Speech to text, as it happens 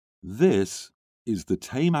This is the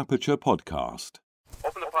Tame Aperture Podcast.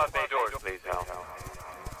 Open the pod bay doors, please, Hal.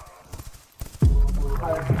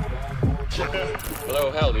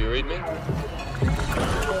 Hello, Hal, do you read me? Do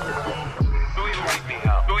you read me,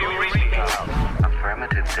 Hal? Do you read me, Hal?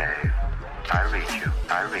 Affirmative, Dave. I read you.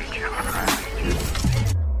 I read you. I read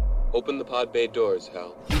you. Open the pod bay doors,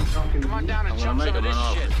 Hal. Come on down and jump some of this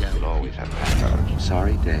shit. You'll always have backup.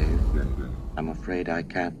 Sorry, Dave. I'm afraid I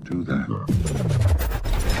can't do that.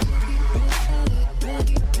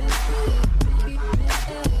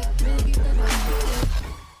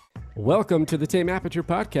 Welcome to the Tame Aperture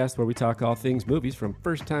Podcast, where we talk all things movies from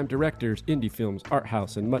first-time directors, indie films, art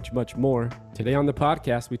house, and much, much more. Today on the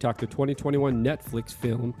podcast, we talk the 2021 Netflix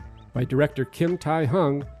film by director Kim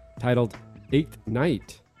Tai-hung titled Eighth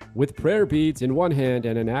Night. With prayer beads in one hand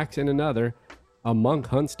and an axe in another, a monk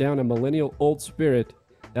hunts down a millennial old spirit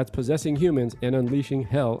that's possessing humans and unleashing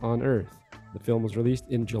hell on Earth. The film was released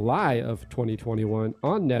in July of 2021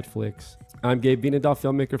 on Netflix. I'm Gabe Vienendahl,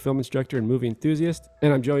 filmmaker, film instructor, and movie enthusiast,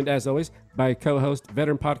 and I'm joined, as always, by co-host,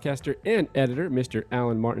 veteran podcaster, and editor, Mr.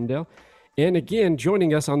 Alan Martindale. And again,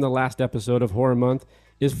 joining us on the last episode of Horror Month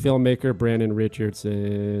is filmmaker Brandon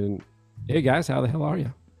Richardson. Hey guys, how the hell are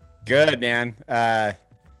you? Good, man.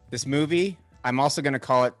 This movie, I'm also going to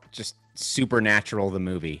call it just Supernatural, the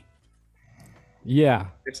movie. Yeah.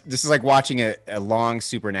 This is like watching a long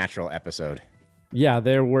Supernatural episode. Yeah,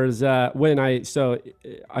 there was I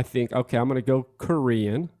think, okay, I'm going to go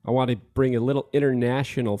Korean. I want to bring a little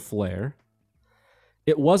international flair.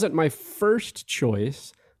 It wasn't my first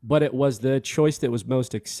choice, but it was the choice that was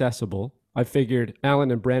most accessible. I figured Alan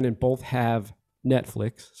and Brandon both have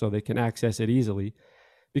Netflix, so they can access it easily.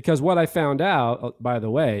 Because what I found out, by the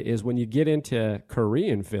way, is when you get into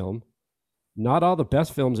Korean film, not all the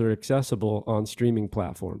best films are accessible on streaming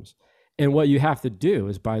platforms. And what you have to do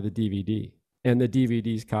is buy the DVD. And the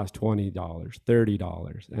DVDs cost $20,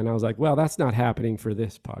 $30. And I was like, well, that's not happening for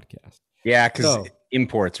this podcast. Yeah, because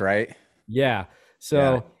imports, right? Yeah.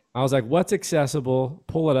 So I was like, what's accessible?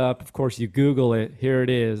 Pull it up. Of course, you Google it. Here it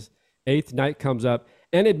is. Eighth Night comes up.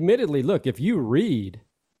 And admittedly, look, if you read,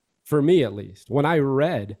 for me at least, when I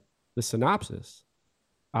read the synopsis,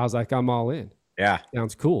 I was like, I'm all in. Yeah.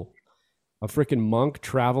 Sounds cool. A freaking monk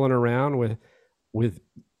traveling around with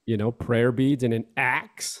prayer beads and an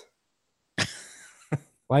axe.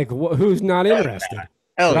 Like, who's not interested?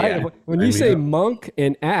 Hell right? yeah. When you say monk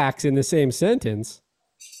and axe in the same sentence,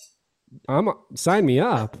 sign me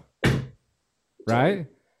up, right?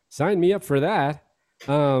 Sign me up for that.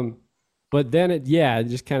 But then it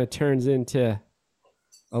just kind of turns into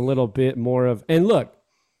a little bit more of, and look,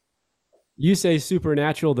 you say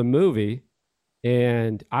Supernatural, the movie,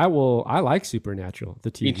 and I like Supernatural,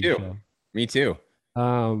 the TV show. Me too.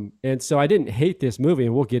 And so I didn't hate this movie,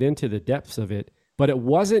 and we'll get into the depths of it, but it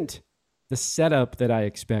wasn't the setup that I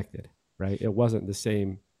expected, right? It wasn't the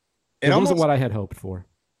same. It wasn't what I had hoped for.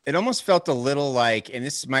 It almost felt a little like, and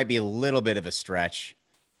this might be a little bit of a stretch,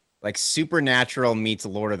 like Supernatural meets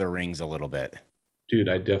Lord of the Rings a little bit. Dude,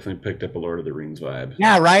 I definitely picked up a Lord of the Rings vibe.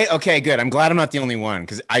 Yeah, right? Okay, good. I'm glad I'm not the only one,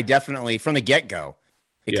 because I definitely, from the get-go,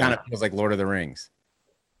 it kind of feels like Lord of the Rings.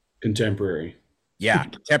 Contemporary. Yeah,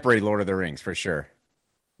 contemporary Lord of the Rings, for sure.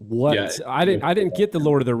 What? Yeah, I didn't get the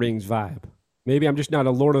Lord of the Rings vibe. Maybe I'm just not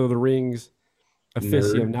a Lord of the Rings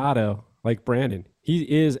aficionado like Brandon. He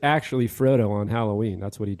is actually Frodo on Halloween.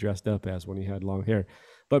 That's what he dressed up as when he had long hair.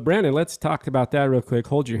 But Brandon, let's talk about that real quick.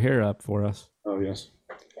 Hold your hair up for us. Oh, yes.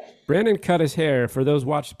 Brandon cut his hair. For those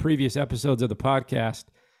watched previous episodes of the podcast,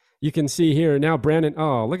 you can see here now Brandon,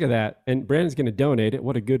 oh, look at that. And Brandon's going to donate it.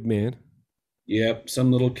 What a good man. Yep,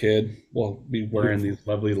 some little kid will be wearing these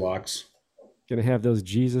lovely locks. Going to have those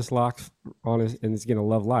Jesus locks on his, and he's going to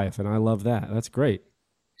love life. And I love that. That's great.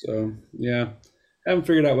 So, yeah. Haven't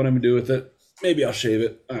figured out what I'm going to do with it. Maybe I'll shave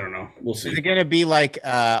it. I don't know. We'll see. Is it going to be like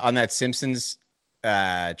on that Simpsons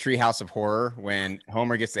Treehouse of Horror when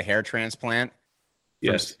Homer gets the hair transplant?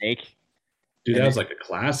 Yes. Snake? Dude, that was like a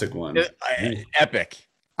classic one. Epic.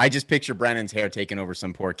 I just picture Brennan's hair taking over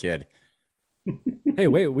some poor kid. Hey,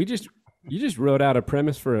 wait, you just wrote out a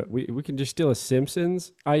premise for we can just steal a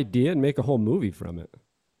Simpsons idea and make a whole movie from it.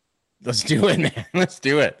 Let's do it, man. Let's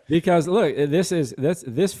do it. Because look,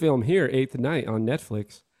 this film here, Eighth Night on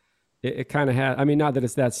Netflix. It kind of had, I mean, not that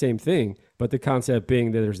it's that same thing, but the concept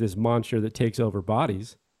being that there's this monster that takes over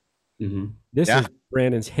bodies. Mm-hmm. This is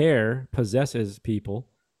Brandon's hair possesses people,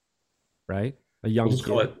 right? A young We'll kid.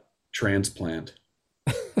 call it transplant.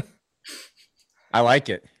 I like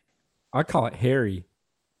it. I call it Harry.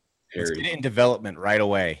 Let's get it in development right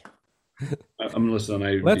away. I'm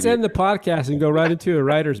listening. Let's end the podcast and go right into a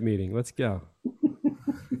writer's meeting. Let's go.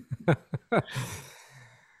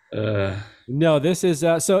 No, this is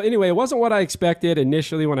so anyway, it wasn't what I expected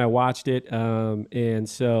initially when I watched it. And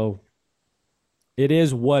so it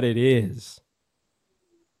is what it is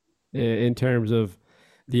in terms of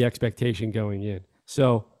the expectation going in.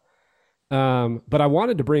 So but I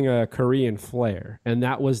wanted to bring a Korean flair, and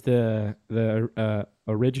that was the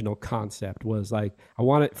original concept. Was like, I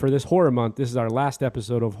want it for this horror month. This is our last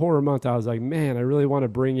episode of horror month. I was like, man, I really want to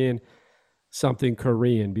bring in something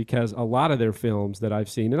Korean, because a lot of their films that I've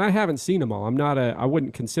seen, and I haven't seen them all. I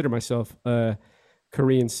wouldn't consider myself a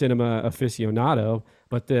Korean cinema aficionado,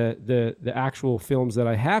 but the actual films that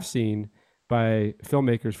I have seen by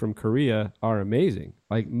filmmakers from Korea are amazing.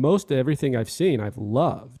 Like most of everything I've seen, I've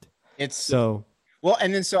loved. It's So well,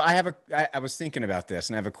 and then so I was thinking about this,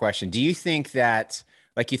 and I have a question. Do you think that,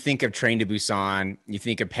 like, you think of Train to Busan, you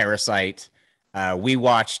think of Parasite?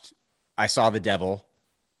 I Saw the Devil.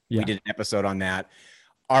 yeah. We did an episode on that.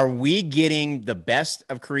 Are we getting the best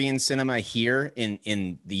of Korean cinema here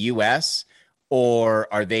in the US, or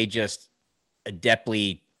are they just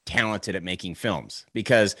adeptly talented at making films?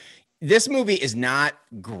 Because this movie is not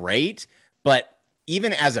great, but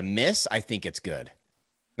even as a miss, I think it's good.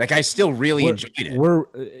 Like, I still really enjoyed it. We're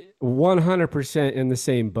 100% in the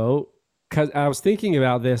same boat, because I was thinking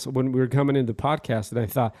about this when we were coming into the podcast, and I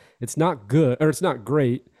thought it's not good, or it's not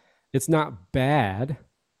great, it's not bad.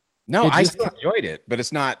 No, It I just still enjoyed it, but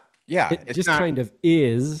it's not. Yeah, It it's just not. kind of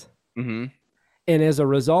is. Mhm. And as a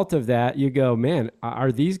result of that, you go, man,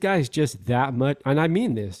 are these guys just that much? And I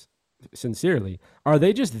mean this sincerely. Are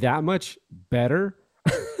they just that much better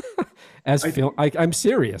as film? I'm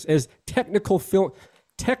serious, as technical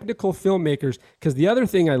filmmakers. Because the other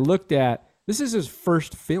thing I looked at, this is his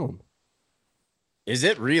first film. Is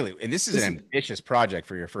it really? And this is This an ambitious project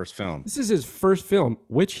for your first film. This is his first film,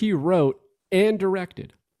 which he wrote and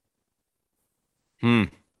directed.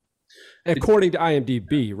 According to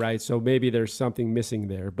IMDb, right? So maybe there's something missing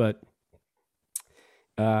there, but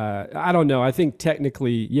I don't know. I think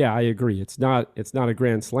technically, yeah, I agree. It's not a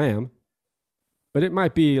grand slam, but it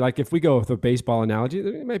might be, like, if we go with a baseball analogy,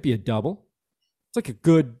 it might be a double. It's like a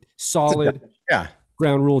good, solid Yeah.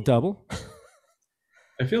 ground rule double.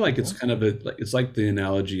 I feel like it's kind of it's like the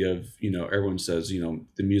analogy of, everyone says, the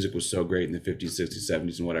music was so great in the 50s, 60s,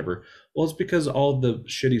 70s, and whatever. Well, it's because all the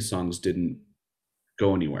shitty songs didn't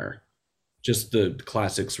go anywhere. Just the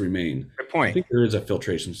classics remain. Good I point. think there is a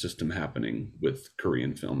filtration system happening with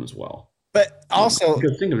Korean film as well. But also,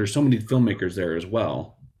 Because think of, there's so many filmmakers there as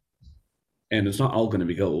well, and it's not all going to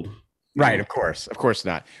be gold. right, of course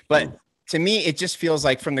not. But to me, it just feels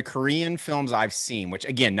like, from the Korean films I've seen, which,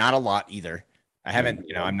 again, not a lot either. I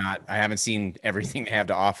haven't seen everything they have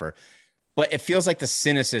to offer, but it feels like the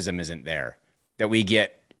cynicism isn't there that we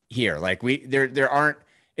get here. Like,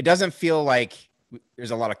 it doesn't feel like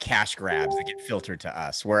there's a lot of cash grabs that get filtered to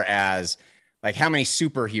us. Whereas, like, how many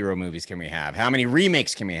superhero movies can we have? How many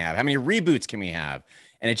remakes can we have? How many reboots can we have?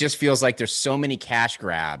 And it just feels like there's so many cash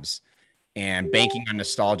grabs and banking on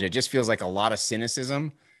nostalgia. It just feels like a lot of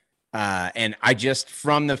cynicism. And I just,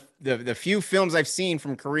 from the few films I've seen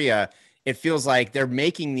from Korea, it feels like they're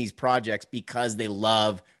making these projects because they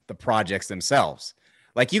love the projects themselves.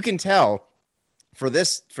 Like, you can tell for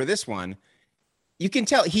this one, you can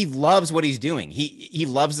tell he loves what he's doing. He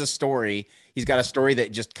loves the story. He's got a story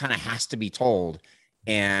that just kind of has to be told.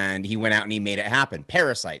 And he went out and he made it happen.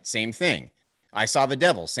 Parasite, same thing. I Saw the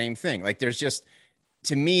Devil, same thing. Like, there's just,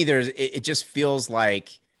 to me, it just feels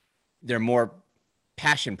like they're more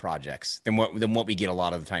passion projects than what we get a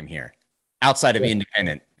lot of the time here, outside of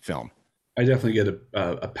independent film. I definitely get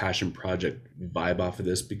a passion project vibe off of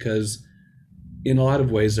this, because in a lot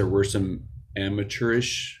of ways there were some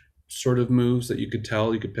amateurish sort of moves that you could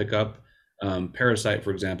pick up. Parasite,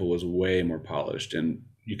 for example, was way more polished, and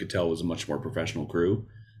you could tell it was a much more professional crew.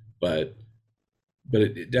 But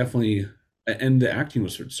it definitely, and the acting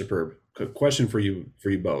was superb. Question for you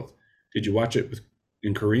both: did you watch it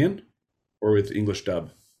in Korean or with English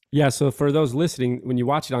dub? Yeah, so for those listening, when you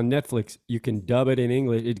watch it on Netflix, you can dub it in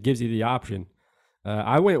English. It gives you the option.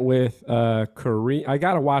 I went with Korean. I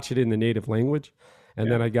got to watch it in the native language,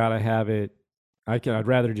 and then I got to have it. I'd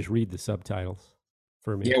rather just read the subtitles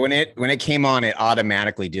for me. Yeah, when it came on, it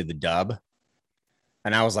automatically did the dub,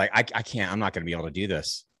 and I was like, I can't. I'm not going to be able to do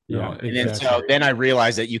this. Yeah, And then I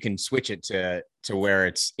realized that you can switch it to where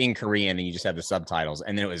it's in Korean and you just have the subtitles,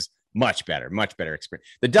 and then it was much better experience.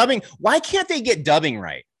 The dubbing. Why can't they get dubbing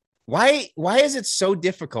right? Why is it so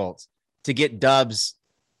difficult to get dubs?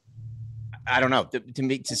 I don't know,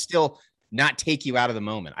 to still not take you out of the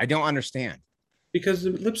moment. I don't understand. Because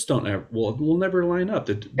the lips don't ever, will never line up.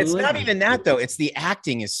 It's not even that, though. It's the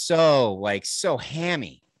acting is so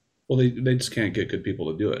hammy. Well, they just can't get good people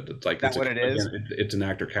to do it. It's like That's what it is? again, it's an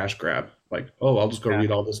actor cash grab. Like, oh, I'll just go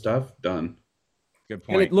read all this stuff. Done. Good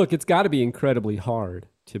And point. look, it's got to be incredibly hard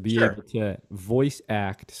to be Sure. able to voice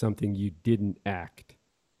act something you didn't act.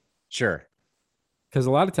 Sure. Because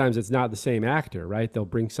a lot of times it's not the same actor, right? They'll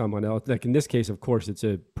bring someone else. Like in this case, of course, it's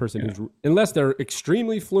a person who's, unless they're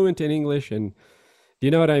extremely fluent in English. And do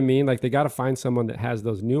you know what I mean? Like they got to find someone that has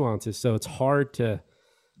those nuances. So it's hard to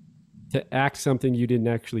act something you didn't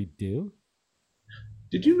actually do.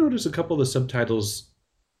 Did you notice a couple of the subtitles?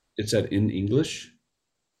 It said in English.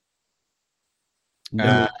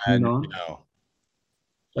 No.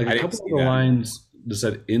 Like I a didn't couple see of the that. lines that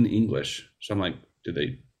said in English. So I'm like, do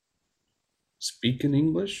they speak in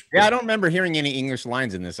English? Yeah, I don't remember hearing any English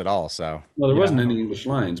lines in this at all. So Well, there wasn't any English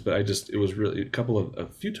lines, but it was really a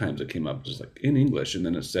few times it came up just like in English, and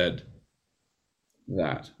then it said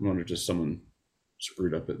that. I wonder if just someone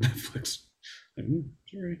screwed up at Netflix. Like,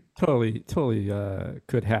 sorry. Totally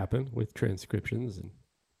could happen with transcriptions. And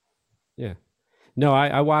yeah. No,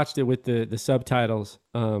 I watched it with the subtitles,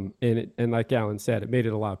 and like Alan said, it made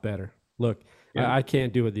it a lot better. Look, Yeah. I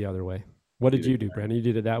can't do it the other way. What did you do, Brandon? You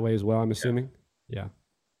did it that way as well, I'm assuming? Yeah.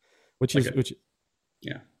 Which Like is, it. which,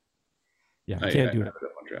 Yeah. yeah, I can't do I it.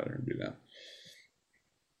 would much rather do that.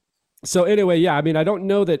 So anyway, yeah, I mean, I don't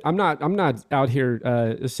know that I'm not out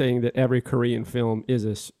here saying that every Korean film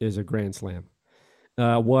is a grand slam.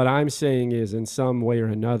 What I'm saying is, in some way or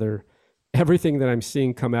another, everything that I'm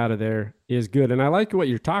seeing come out of there is good. And I like what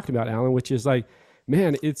you're talking about, Alan, which is like,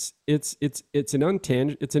 man, it's an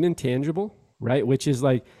intangible, right? Which is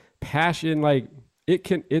like passion. Like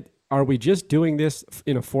are we just doing this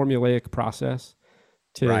in a formulaic process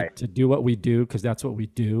to do what we do? Cause that's what we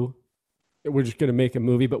do. We're just going to make a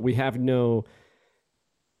movie, but we have no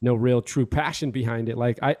real true passion behind it.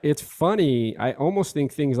 Like it's funny. I almost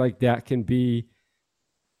think things like that can be,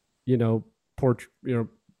 they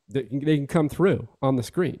can come through on the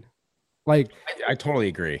screen. Like I totally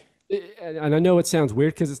agree. and I know it sounds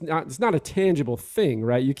weird because it's not a tangible thing,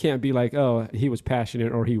 right? You can't be like, oh, he was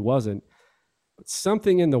passionate or he wasn't. But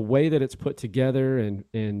something in the way that it's put together and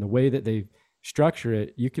the way that they structure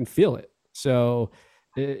it, you can feel it. So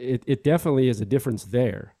it definitely is a difference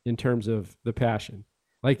there in terms of the passion.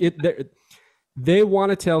 Like they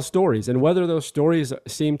want to tell stories, and whether those stories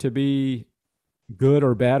seem to be good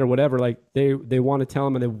or bad or whatever, like they want to tell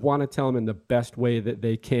them, and they want to tell them in the best way that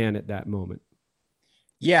they can at that moment.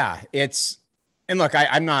 Yeah, and look,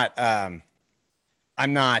 I'm not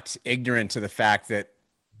ignorant to the fact that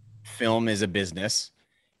film is a business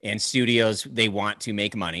and studios, they want to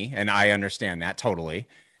make money. And I understand that totally,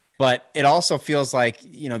 but it also feels like,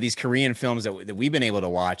 these Korean films that we've been able to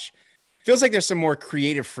watch, feels like there's some more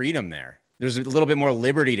creative freedom there. There's a little bit more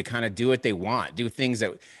liberty to kind of do what they want, do things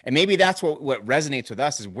that, and maybe that's what resonates with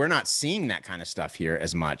us is we're not seeing that kind of stuff here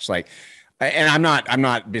as much. Like, and I'm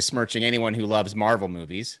not besmirching anyone who loves Marvel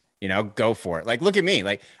movies, go for it. Like, look at me.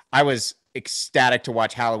 Like I was ecstatic to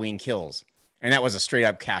watch Halloween Kills, and that was a straight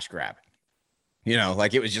up cash grab,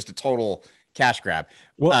 like it was just a total cash grab.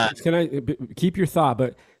 Well, can I keep your thought?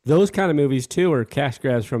 But those kind of movies too are cash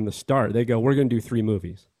grabs from the start. They go, we're going to do 3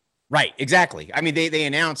 movies. Right. Exactly. I mean, they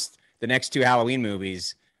announced the next 2 Halloween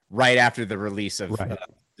movies right after the release of the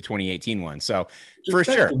 2018 one. So for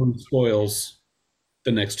sure, spoils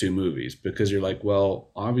the next 2 movies because you're like, well,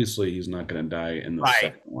 obviously he's not going to die in the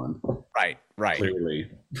second one. Right. Clearly.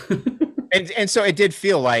 and so it did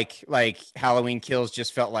feel like Halloween Kills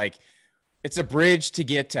just felt like it's a bridge to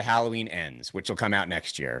get to Halloween Ends, which will come out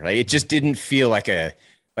next year. Like it just didn't feel like it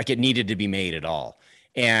needed to be made at all.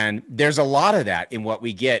 And there's a lot of that in what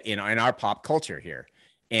we get in our pop culture here.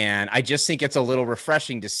 And I just think it's a little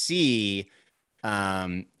refreshing to see.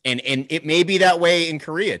 And it may be that way in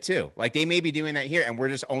Korea too. Like they may be doing that here, and we're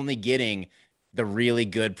just only getting the really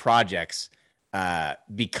good projects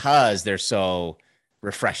because they're so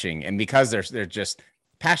refreshing and because they're just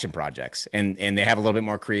passion projects and they have a little bit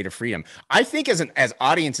more creative freedom. I think as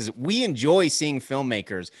audiences, we enjoy seeing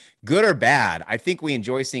filmmakers, good or bad. I think we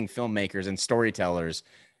enjoy seeing filmmakers and storytellers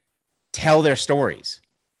tell their stories.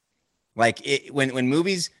 Like when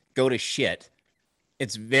movies go to shit,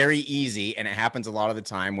 it's very easy, and it happens a lot of the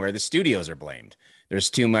time where the studios are blamed. There's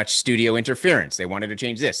too much studio interference. They wanted to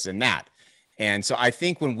change this and that. And so I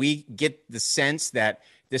think when we get the sense that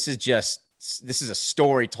this is a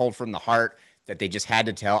story told from the heart that they just had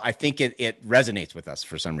to tell, I think it resonates with us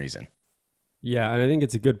for some reason. Yeah, and I think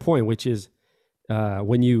it's a good point, which is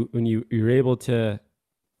when you're able to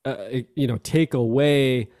take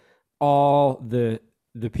away all the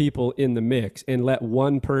people in the mix and let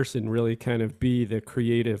one person really kind of be the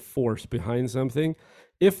creative force behind something.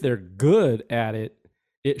 If they're good at it,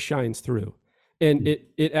 it shines through. And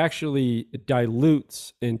it actually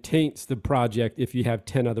dilutes and taints the project if you have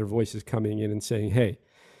 10 other voices coming in and saying, hey,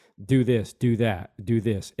 do this, do that, do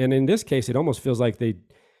this. And in this case, it almost feels like they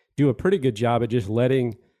do a pretty good job at just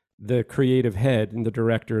letting the creative head and the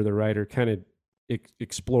director or the writer kind of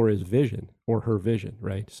explore his vision or her vision,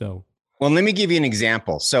 right? So, well, let me give you an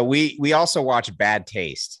example. So we also watched Bad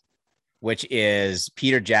Taste, which is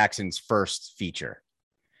Peter Jackson's first feature.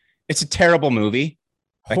 It's a terrible movie.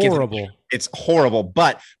 Like horrible. It's horrible.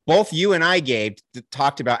 But both you and I, Gabe,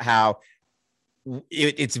 talked about how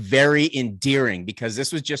it's very endearing because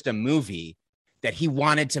this was just a movie that he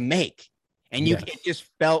wanted to make. And it just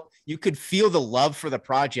felt, you could feel the love for the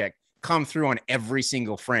project come through on every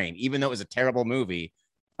single frame. Even though it was a terrible movie,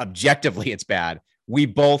 objectively it's bad. We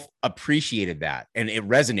both appreciated that and it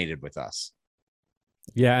resonated with us.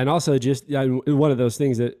 Yeah, and also just one of those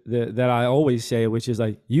things that I always say, which is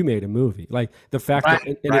like, you made a movie. Like the fact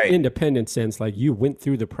that in an independent sense, like you went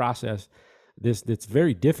through the process, that's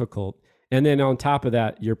very difficult. And then on top of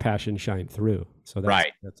that, your passion shined through. So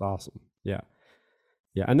that's awesome. Yeah.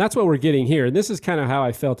 Yeah, and that's what we're getting here. And this is kind of how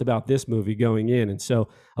I felt about this movie going in. And so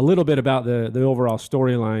a little bit about the overall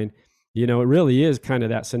storyline, it really is kind of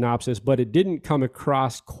that synopsis, but it didn't come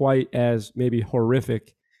across quite as maybe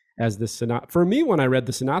horrific as the synopsis. For me, when I read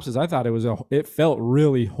the synopsis, I thought it felt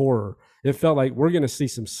really horror. It felt like we're going to see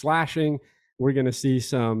some slashing. We're going to see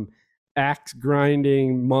some axe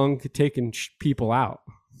grinding, monk taking people out.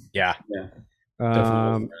 Yeah.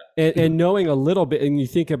 And knowing a little bit, and you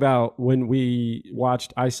think about when we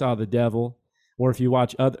watched I Saw the Devil, or if you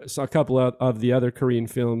watch a couple of the other Korean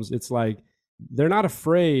films, it's like they're not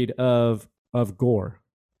afraid of gore.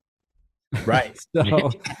 Right.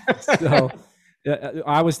 so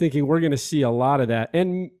I was thinking we're going to see a lot of that.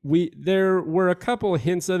 And there were a couple of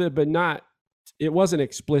hints of it, but it wasn't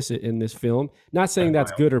explicit in this film. Not saying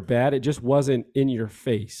that's good or bad. It just wasn't in your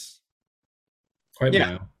face. Quite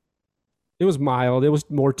mild. It was mild. It was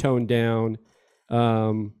more toned down.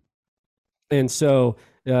 And so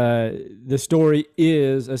the story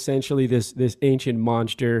is essentially this ancient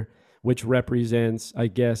monster, which represents, I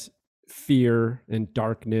guess, fear and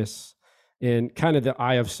darkness and kind of the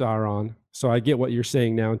Eye of Sauron. So I get what you're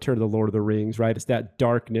saying now in terms of the Lord of the Rings, right? It's that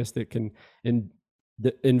darkness that can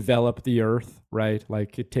envelop the earth, right?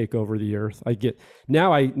 Like it take over the earth. I get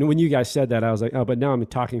now. When you guys said that, I was like, oh, but now I'm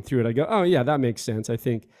talking through it. I go, oh yeah, that makes sense. I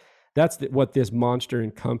think that's what this monster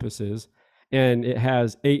encompasses. And it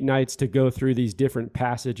has 8 nights to go through these different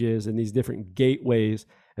passages and these different gateways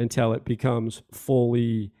until it becomes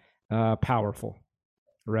fully powerful,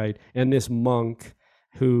 right? And this monk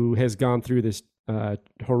who has gone through this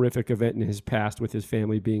horrific event in his past with his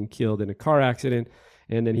family being killed in a car accident,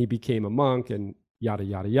 and then he became a monk and yada,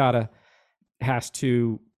 yada, yada, has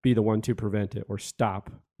to be the one to prevent it or stop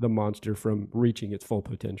the monster from reaching its full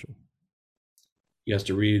potential. He has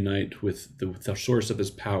to reunite with the source of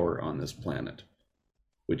his power on this planet,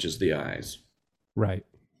 which is the eyes. Right.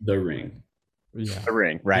 The ring. Yeah. The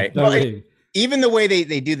ring, right? The ring. Even the way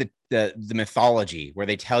they do the mythology, where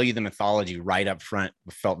they tell you the mythology right up front,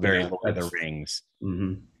 felt very Lord of the Rings.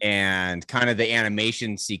 Mm-hmm. And kind of the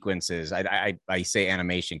animation sequences. I say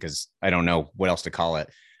animation because I don't know what else to call it.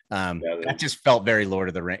 That just felt very Lord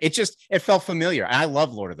of the Rings. It felt familiar. I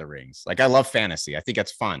love Lord of the Rings. Like I love fantasy. I think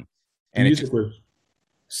it's fun. And music was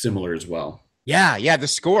similar as well. Yeah, the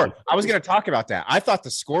score. I was going to talk about that. I thought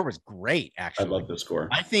the score was great, actually. I love the score.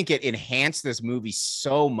 I think it enhanced this movie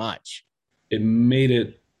so much. It made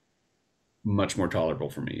it much more tolerable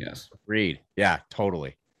for me, yes. Agreed. Yeah,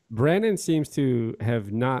 totally. Brandon seems to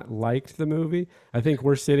have not liked the movie. I think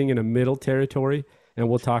we're sitting in a middle territory, and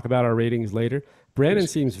we'll talk about our ratings later. Brandon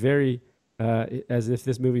seems very, as if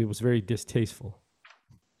this movie was very distasteful.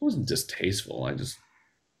 It wasn't distasteful.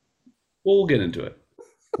 We'll get into it.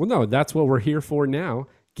 Well, no, that's what we're here for now.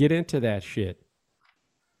 Get into that shit.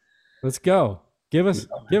 Let's go. Give us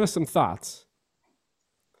some thoughts.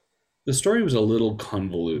 The story was a little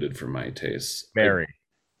convoluted for my taste. Very.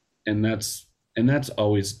 And that's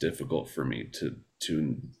always difficult for me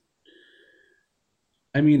to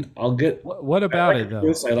I mean, I'll get what about it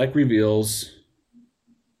though? I like reveals,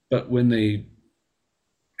 but when they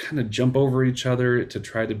kind of jump over each other to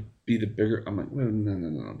try to be the bigger, I'm like,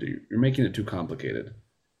 no, dude, you're making it too complicated.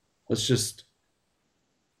 Let's just,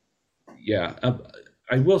 yeah.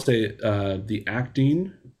 I will say the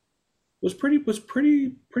acting was pretty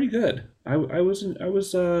good. I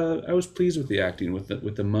was pleased with the acting with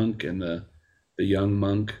the monk and the young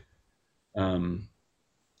monk.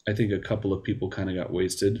 I think a couple of people kind of got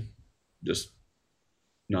wasted, just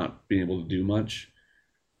not being able to do much.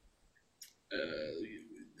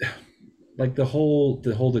 like the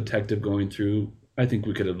whole detective going through. I think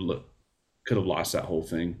we could have lost that whole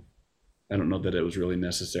thing. I don't know that it was really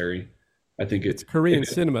necessary. I think It's Korean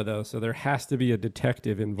cinema though, so there has to be a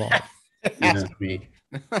detective involved. It has to be.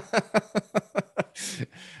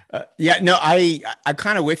 Yeah, no, I'm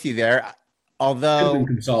kind of with you there. could have Although been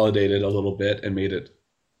consolidated a little bit and made it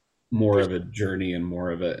more of a journey and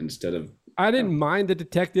more of it instead of. I didn't mind the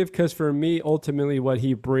detective because for me, ultimately, what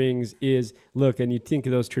he brings is look, and you think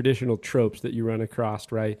of those traditional tropes that you run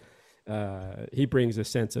across, right? He brings a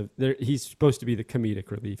sense of there. He's supposed to be the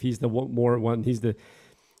comedic relief. He's the one.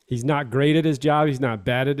 He's not great at his job. He's not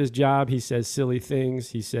bad at his job. He says silly things.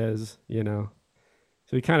 He says, so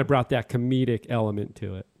he kind of brought that comedic element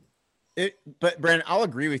to it. But Brandon, I'll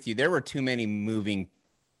agree with you. There were too many moving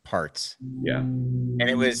parts. Yeah. And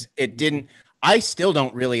it didn't, I still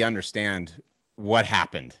don't really understand what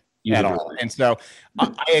happened at all. And so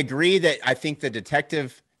I agree that I think the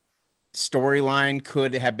detective storyline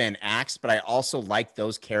could have been axed, but I also like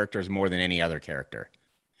those characters more than any other character.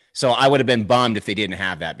 So I would have been bummed if they didn't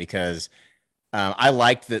have that because I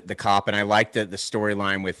liked the cop and I liked the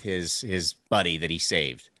storyline with his buddy that he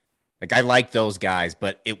saved. Like I like those guys,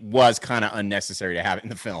 but it was kind of unnecessary to have it in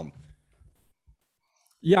the film.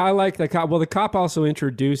 Yeah, I like the cop. Well, the cop also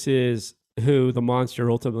introduces who the monster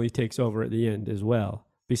ultimately takes over at the end as well,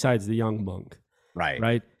 besides the young monk.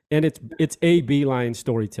 Right. And it's A-B line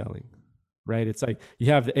storytelling, right? It's like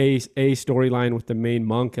you have the A storyline with the main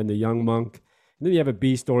monk and the young monk. And then you have a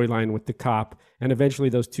B storyline with the cop. And eventually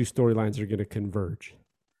those two storylines are going to converge.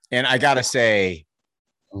 And I got to say,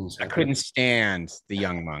 I couldn't stand the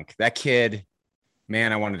young monk. That kid,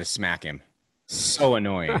 man, I wanted to smack him. So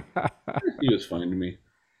annoying. He was fine to me.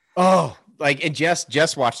 Oh, like, and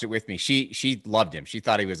Jess watched it with me. She loved him. She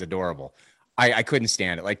thought he was adorable. I couldn't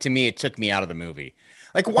stand it. Like, to me, it took me out of the movie.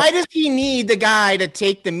 Like, why does he need the guy to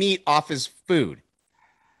take the meat off his food?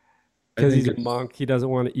 Because he's a monk. He doesn't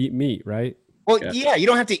want to eat meat, right? Well, yeah, you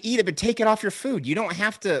don't have to eat it, but take it off your food. You don't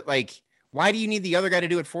have to, like, why do you need the other guy to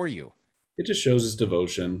do it for you? It just shows his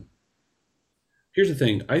devotion. Here's the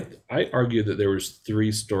thing. I argue that there was 3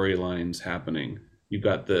 storylines happening. You've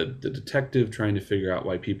got the detective trying to figure out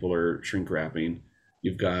why people are shrink wrapping.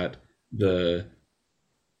 You've got the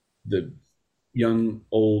young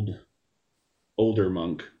older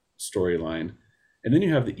monk storyline, and then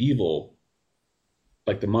you have the evil,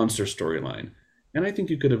 like the monster storyline. And I think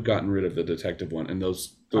you could have gotten rid of the detective one and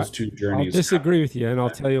those two journeys. I'll disagree with you, and I'll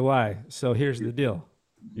tell you why. So here's the deal.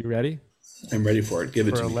 You ready? I'm ready for it. Give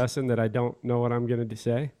it to me. For a lesson that I don't know what I'm going to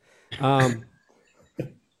say.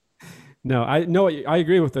 No, I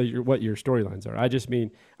agree with what your storylines are. I just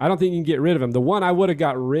mean, I don't think you can get rid of them. The one I would have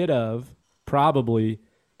got rid of probably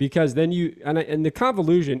because then and the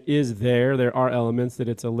convolution is there. There are elements that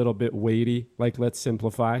it's a little bit weighty, like let's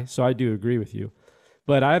simplify. So I do agree with you.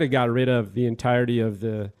 But I'd have got rid of the entirety of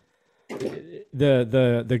the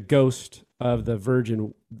ghost of the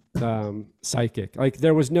virgin psychic. Like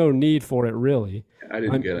there was no need for it really. I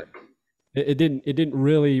didn't get it. It didn't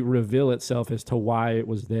really reveal itself as to why it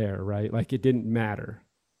was there, right? Like it didn't matter.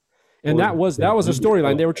 And that was a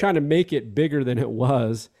storyline. They were trying to make it bigger than it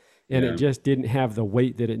was, and it just didn't have the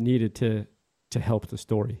weight that it needed to help the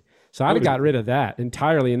story. So I'd have got rid of that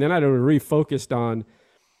entirely, and then I'd have refocused on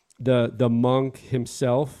the monk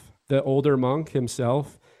himself, the older monk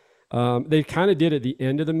himself. They kind of did at the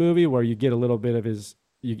end of the movie where you get a little bit of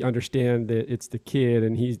you understand that it's the kid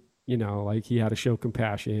and he's, like he had to show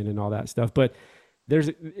compassion and all that stuff. But there's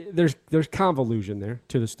convolution there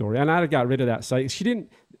to the story. And I'd have got rid of that site. She didn't,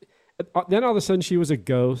 then all of a sudden she was a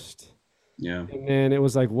ghost. Yeah. And then it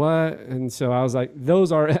was like, what? And so I was like,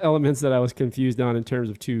 those are elements that I was confused on in terms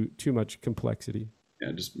of too much complexity.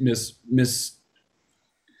 Yeah. Just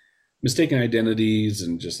mistaken identities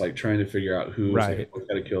and just like trying to figure out who's like, we've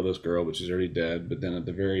got to kill this girl, but she's already dead. But then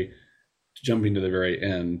jumping to the very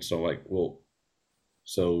end. So like, well,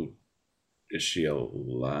 so is she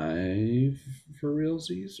alive for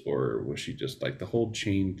realsies, or was she just like the whole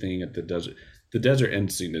chain thing at the desert? The desert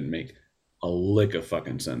end scene didn't make a lick of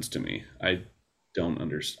fucking sense to me. I don't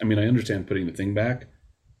understand. I mean, I understand putting the thing back,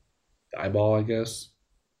 the eyeball, I guess.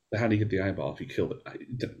 But how do you get the eyeball if you killed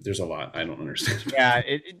it? There's a lot I don't understand. Yeah,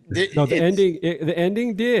 the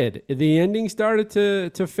ending did. The ending started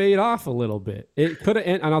to fade off a little bit. It could have,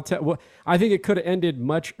 and I'll tell. I think it could have ended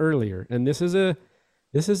much earlier. And this is a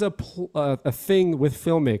thing with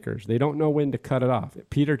filmmakers. They don't know when to cut it off.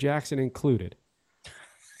 Peter Jackson included.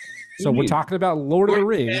 So we're talking about Lord of the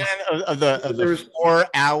Rings. Of the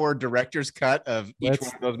 4-hour director's cut of each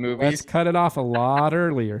one of those movies. Let's cut it off a lot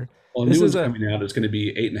earlier. Well, new one's coming out. It's going to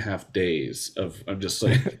be 8.5 days of. I'm just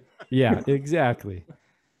saying. Yeah, exactly.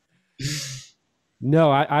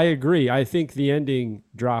 No, I agree. I think the ending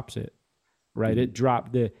drops it, right? It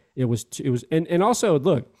dropped it was, and also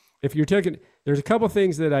look, if you're taking, there's a couple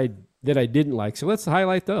things that I didn't like. So let's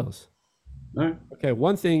highlight those. All right. Okay.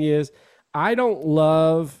 One thing is I don't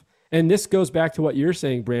love, and this goes back to what you're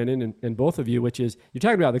saying, Brandon, and both of you, which is you're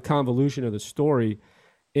talking about the convolution of the story.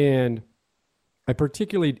 And I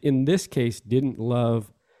particularly in this case didn't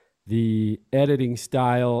love the editing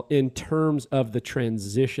style in terms of the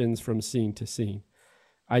transitions from scene to scene.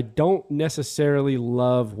 I don't necessarily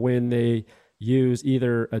love when they use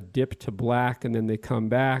either a dip to black and then they come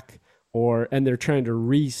back, and they're trying to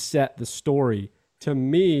reset the story. To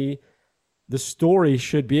me, the story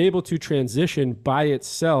should be able to transition by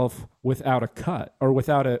itself without a cut or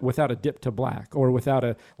without a dip to black or without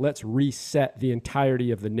a let's reset the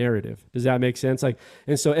entirety of the narrative. Does that make sense?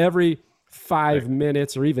 And so every 5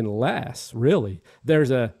 minutes or even less, really,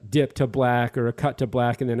 there's a dip to black or a cut to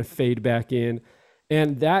black and then a fade back in.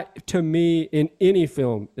 And that, to me, in any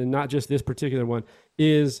film, and not just this particular one,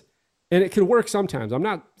 is, and it can work sometimes. I'm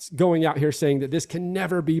not going out here saying that this can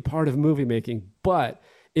never be part of movie making, but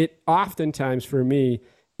it oftentimes, for me,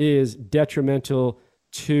 is detrimental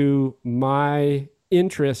to my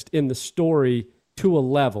interest in the story to a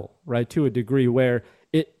level, right? To a degree where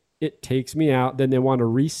it takes me out. Then they want to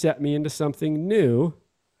reset me into something new.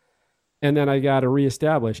 And then I got to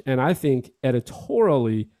reestablish. And I think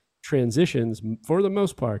editorially, transitions, for the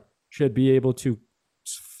most part, should be able to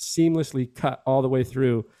seamlessly cut all the way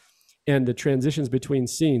through. And the transitions between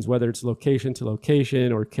scenes, whether it's location to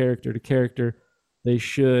location or character to character, they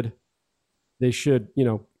should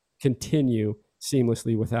continue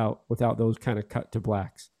seamlessly without those kind of cut to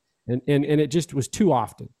blacks. And it just was too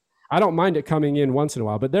often. I don't mind it coming in once in a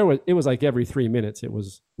while, but it was like every 3 minutes it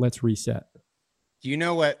was let's reset. Do you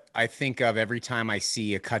know what I think of every time I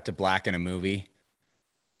see a cut to black in a movie?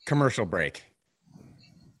 Commercial break.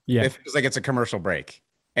 Yeah. It feels like it's a commercial break.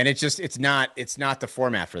 And it's not the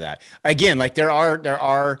format for that. Again, like there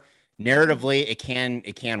are narratively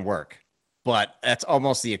it can work, but that's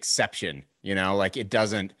almost the exception, like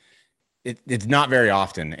it's not very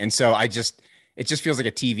often. And so it just feels like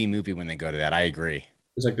a TV movie when they go to that. I agree.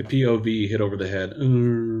 It's like the POV hit over the head.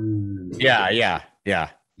 Yeah.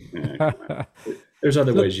 There's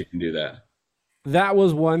other ways you can do that. That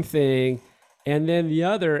was one thing. And then the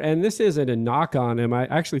other, and this isn't a knock on him, I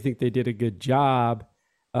actually think they did a good job.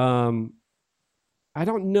 I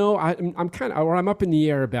don't know. I'm kind of, or I'm up in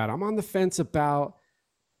the air about it. I'm on the fence about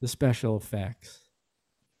the special effects.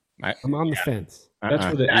 I'm on the fence. That's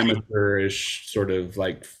where the amateurish sort of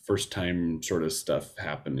like first time sort of stuff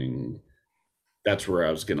happening. That's where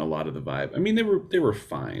I was getting a lot of the vibe. I mean, they were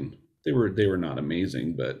fine. They were not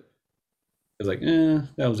amazing, but it was like,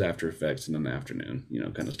 that was After Effects in an afternoon,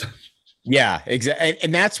 kind of stuff. Yeah, exactly.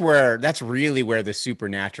 And that's really where the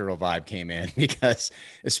supernatural vibe came in, because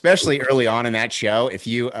especially early on in that show, if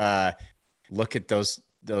you look at those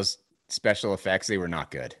special effects, they were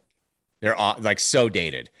not good. They're all like so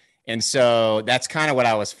dated. And so that's kind of what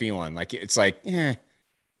I was feeling. Like it's like the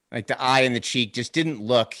eye and the cheek just didn't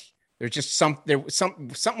look. There's just something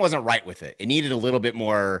wasn't right with it. It needed a little bit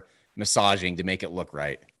more massaging to make it look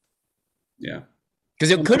right. Yeah. Because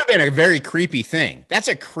it could have been a very creepy thing. That's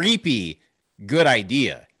a creepy, good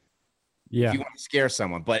idea. Yeah. If you want to scare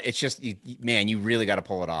someone, but it's just, man, you really got to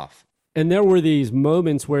pull it off. And there were these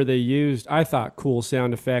moments where they used, I thought, cool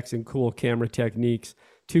sound effects and cool camera techniques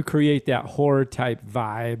to create that horror type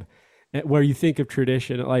vibe, where you think of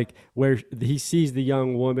tradition, like where he sees the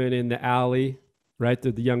young woman in the alley, right?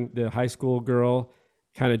 The high school girl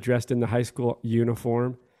kind of dressed in the high school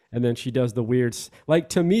uniform. And then she does the weird, like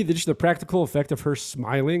to me, just the practical effect of her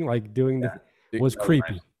smiling, like doing was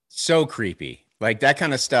creepy. Right. So creepy. Like that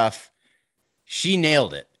kind of stuff. She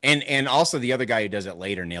nailed it. And also the other guy who does it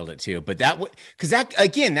later nailed it too. But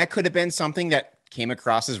that could have been something that came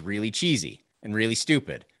across as really cheesy and really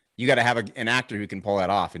stupid. You got to have an actor who can pull that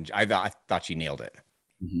off. And I thought she nailed it.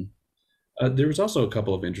 Mm-hmm. There was also a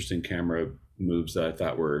couple of interesting camera moves that I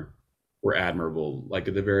thought were admirable. Like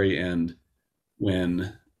at the very end,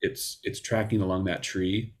 when it's tracking along that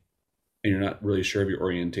tree and you're not really sure of your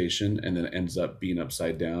orientation, and then it ends up being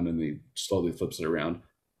upside down and he slowly flips it around.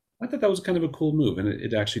 I thought that was kind of a cool move, and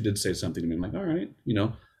it actually did say something to me. I'm like, all right,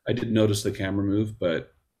 I didn't notice the camera move,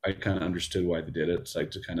 but I kind of understood why they did it. It's like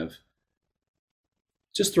to kind of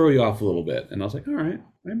just throw you off a little bit. And I was like, all right,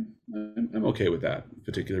 I'm okay with that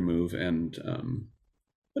particular move. And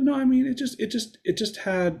but no, I mean, it just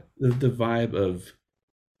had the vibe of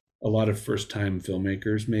a lot of first-time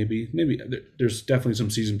filmmakers. Maybe there's definitely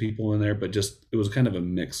some seasoned people in there, but just it was kind of a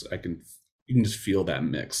mix. You can just feel that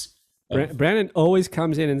mix Brandon always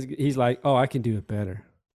comes in and he's like, "Oh, I can do it better."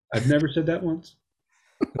 I've never said that once.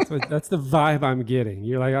 That's the vibe I'm getting.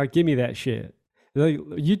 You're like, "Oh, give me that shit." Like,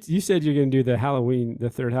 you said you're going to do the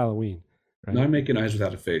third Halloween. Right? No, I'm making eyes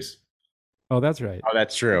without a face. Oh, that's right. Oh,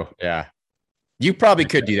 that's true. Yeah. You probably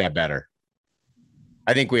could do that better.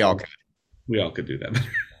 I think we all could. We all could do that.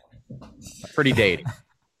 Pretty dating.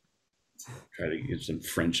 Try to get some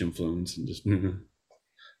French influence and just.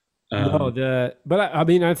 But I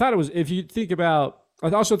mean, I thought it was. If you think about, I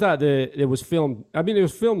also thought that it was filmed. I mean, it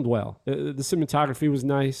was filmed well. The cinematography was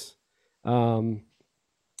nice. I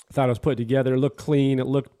thought it was put together. It looked clean. It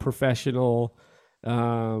looked professional.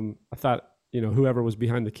 I thought, whoever was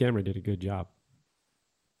behind the camera did a good job.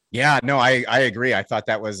 Yeah, no, I agree. I thought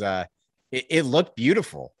that was it looked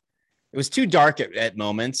beautiful. It was too dark at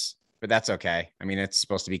moments, but that's okay. I mean, it's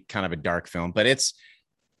supposed to be kind of a dark film, but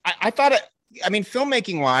I thought it, I mean,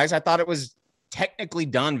 filmmaking wise, I thought it was technically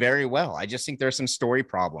done very well. I just think there's some story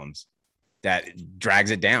problems that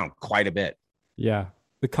drags it down quite a bit. Yeah.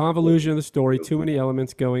 The convolution of the story, too many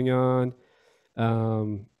elements going on.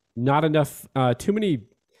 Not enough, too many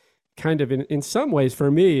kind of, in some ways,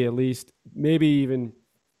 for me at least, maybe even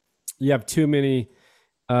you have too many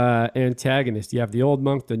antagonists. You have the old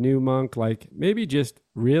monk, the new monk, like maybe just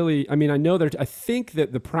really, I mean, I think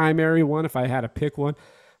that the primary one, if I had to pick one,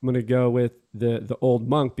 I'm going to go with the old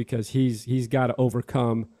monk because he's got to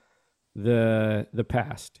overcome the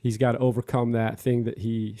past. He's got to overcome that thing that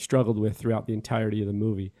he struggled with throughout the entirety of the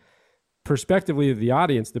movie. Perspectively of the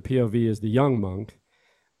audience, the POV is the young monk,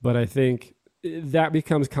 but I think that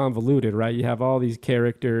becomes convoluted, right? You have all these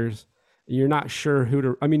characters. You're not sure who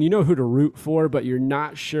to, I mean, you know who to root for, but you're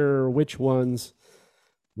not sure which one's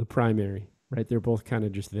the primary, right? They're both kind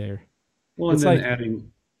of just there. Well, it's and then like,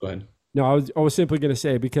 adding, go ahead. No, I was simply going to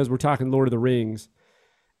say, because we're talking Lord of the Rings,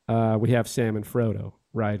 we have Sam and Frodo,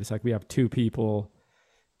 right? It's like we have two people.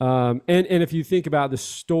 And if you think about the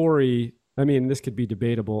story, I mean, this could be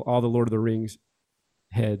debatable. All the Lord of the Rings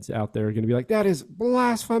heads out there are going to be like, that is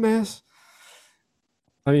blasphemous.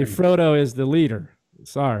 I mean, Frodo is the leader.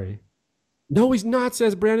 Sorry. No, he's not,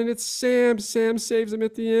 says Brandon. It's Sam. Sam saves him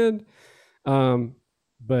at the end.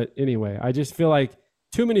 But anyway, I just feel like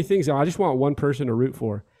too many things. I just want one person to root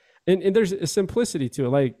for. And there's a simplicity to it.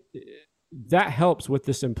 Like that helps with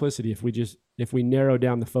the simplicity if we narrow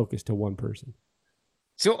down the focus to one person.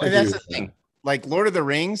 So that's the thing. Like Lord of the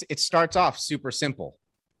Rings, it starts off super simple.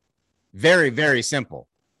 Very, very simple.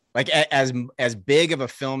 Like as big of a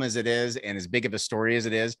film as it is and as big of a story as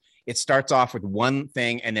it is, it starts off with one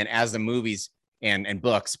thing. And then as the movies and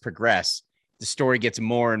books progress, the story gets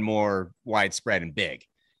more and more widespread and big.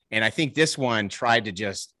 And I think this one tried to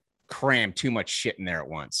just cram too much shit in there at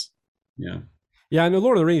once. Yeah. Yeah. And the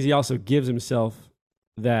Lord of the Rings, he also gives himself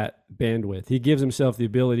that bandwidth. He gives himself the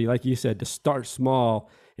ability, like you said, to start small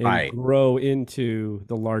and grow into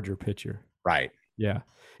the larger picture. Right. Yeah.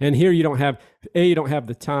 And here you don't have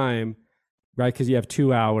the time, right? Because you have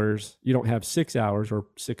 2 hours. You don't have 6 hours or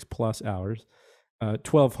 6+ hours,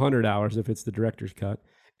 1,200 hours if it's the director's cut.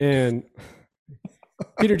 And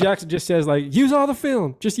Peter Jackson just says, like, use all the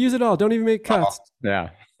film. Just use it all. Don't even make cuts. Yeah.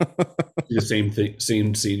 The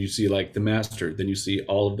same scene you see like The Master, then you see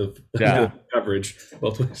all of the coverage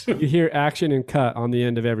both ways. You hear action and cut on the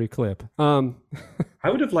end of every clip. I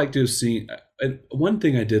would have liked to have seen, one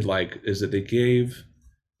thing I did like is that they gave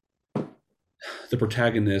the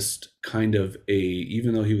protagonist kind of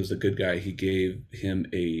even though he was a good guy, he gave him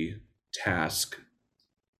a task,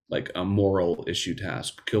 like a moral issue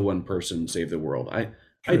task: kill one person, save the world.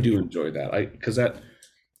 I do enjoy that. Because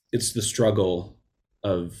it's the struggle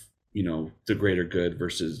of, the greater good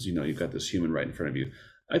versus, you've got this human right in front of you.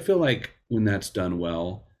 I feel like when that's done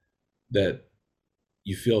well, that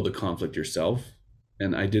you feel the conflict yourself.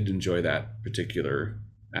 And I did enjoy that particular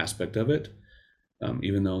aspect of it.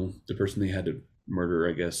 Even though the person they had to murder,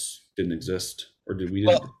 I guess, didn't exist, or did we?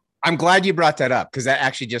 Well, I'm glad you brought that up, because that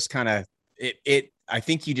actually just kind of I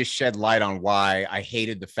think you just shed light on why I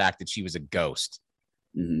hated the fact that she was a ghost.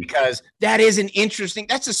 Mm-hmm. Because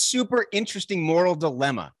that's a super interesting moral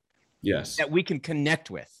dilemma. Yes. That we can connect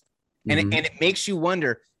with. And, mm-hmm. and it makes you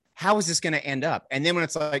wonder, how is this going to end up? And then when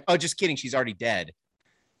it's like, oh, just kidding, she's already dead.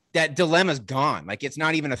 That dilemma's gone. Like, it's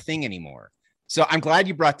not even a thing anymore. So I'm glad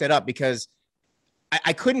you brought that up, because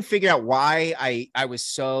I couldn't figure out why I was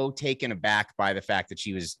so taken aback by the fact that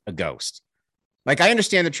she was a ghost. Like, I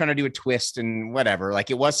understand they're trying to do a twist and whatever. Like,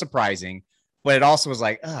 it was surprising, but it also was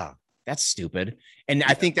like, oh, that's stupid. And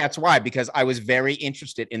I think that's why, because I was very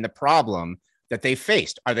interested in the problem that they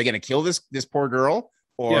faced. Are they going to kill this poor girl,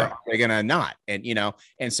 or are they going to not? And,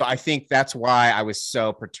 and so I think that's why I was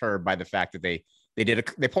so perturbed by the fact that they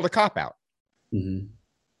they pulled a cop out. Mm-hmm.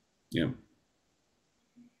 Yeah.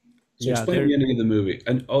 So Yeah, explain the ending of the movie.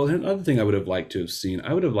 And another thing I would have liked to have seen,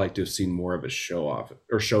 I would have liked to have seen more of a show off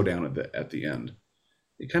or showdown at the end.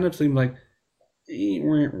 It kind of seemed like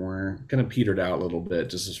kind of petered out a little bit,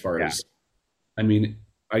 just as far as, I mean,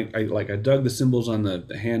 I dug the symbols on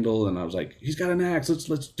the handle, and I was like, he's got an axe.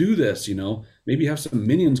 Let's do this. Maybe have some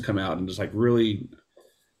minions come out and just like really.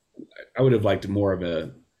 I would have liked more of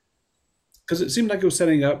a, because it seemed like it was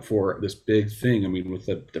setting up for this big thing. I mean, with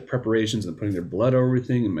the preparations and putting their blood over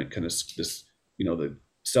everything, and like kind of this, the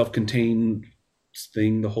self-contained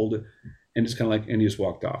thing, the whole, and it's kind of like, and he just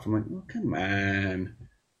walked off. I'm like, oh, come on,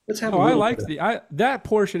 let's have. I liked that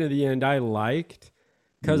portion of the end. I liked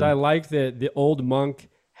because I liked that the old monk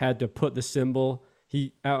had to put the symbol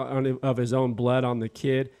of his own blood on the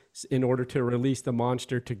kid in order to release the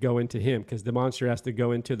monster to go into him, because the monster has to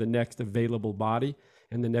go into the next available body.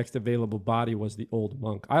 And the next available body was the old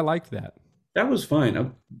monk. I liked that. That was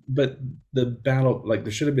fine. But the battle, like,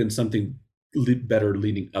 there should have been something better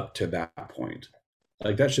leading up to that point.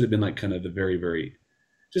 Like, that should have been like kind of the very, very,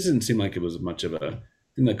 just didn't seem like it was much of a,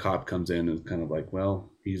 then the cop comes in and kind of like,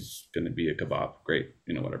 well, he's going to be a kebab. Great.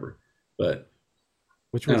 Whatever. But.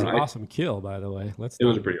 Which was an awesome kill, by the way. It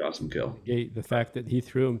was a pretty awesome kill. The fact that he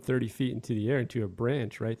threw him 30 feet into the air, into a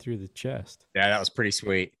branch right through the chest. Yeah, that was pretty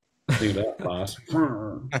sweet. Think of that, boss.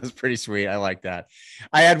 That was pretty sweet. I like that.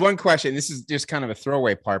 I had one question. This is just kind of a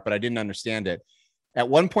throwaway part, but I didn't understand it. At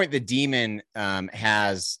one point, the demon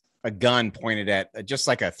has a gun pointed at just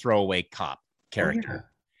like a throwaway cop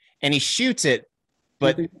character, and he shoots it,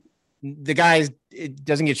 but the guy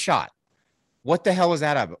doesn't get shot. What the hell was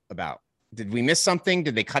that about? Did we miss something?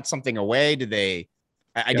 Did they cut something away? Did they?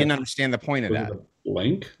 I didn't understand the point of that.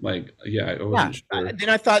 Blank? Like, I wasn't sure. Then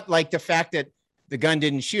I thought, like, the fact that the gun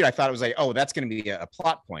didn't shoot, I thought it was like, oh, that's going to be a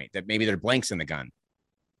plot point, that maybe there are blanks in the gun.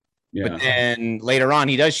 Yeah. But then later on,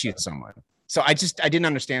 he does shoot someone. So I didn't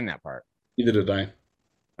understand that part. Neither did I.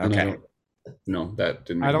 Okay. No, that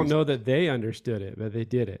didn't. I don't know that they understood it, but they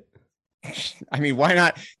did it. I mean, why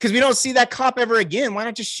not? Because we don't see that cop ever again. Why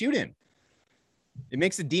not just shoot him? It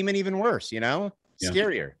makes the demon even worse,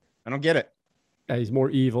 Scarier. I don't get it. Yeah, he's more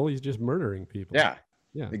evil. He's just murdering people. Yeah,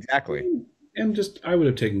 exactly. And I would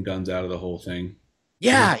have taken guns out of the whole thing.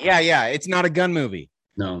 Yeah. It's not a gun movie.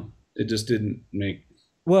 No, it just didn't make.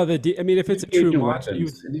 Well, if it's a true monster,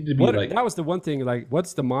 that was the one thing. Like,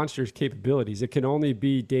 what's the monster's capabilities? It can only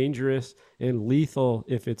be dangerous and lethal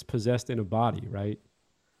if it's possessed in a body, right?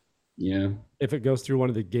 Yeah. If it goes through one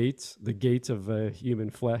of the gates of human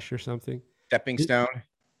flesh or something. Stepping stone.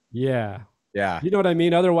 Yeah. Yeah. You know what I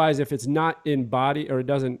mean? Otherwise, if it's not in body or it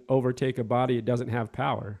doesn't overtake a body, it doesn't have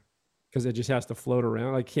power because it just has to float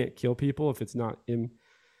around. Like, can't kill people if it's not in.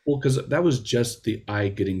 Well, because that was just the eye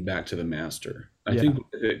getting back to the master. I think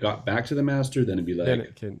if it got back to the master, then it'd be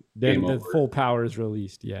like, then the full power is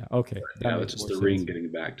released. Yeah. Okay. That's just the ring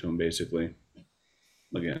getting back to him, basically.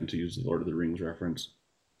 Again, to use the Lord of the Rings reference.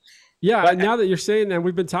 Yeah, but now that you're saying that,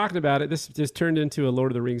 we've been talking about it. This just turned into a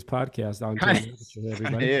Lord of the Rings podcast on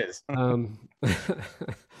everybody. It is.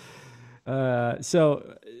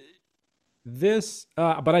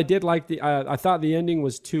 But I did like I thought the ending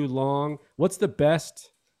was too long. What's the best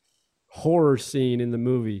horror scene in the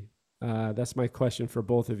movie? That's my question for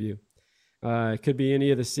both of you. It could be any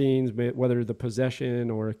of the scenes, whether the possession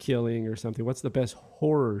or a killing or something. What's the best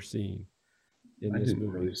horror scene in this movie?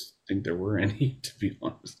 Really think there were any, to be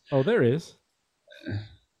honest. Oh, there is.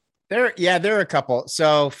 There are a couple.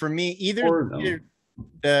 So for me, either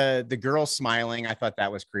the girl smiling, I thought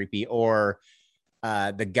that was creepy, or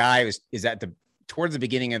the guy is at towards the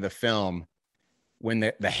beginning of the film when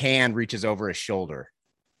the hand reaches over his shoulder.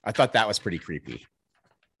 I thought that was pretty creepy.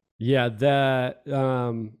 Yeah,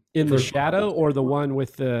 in the shadow, or the one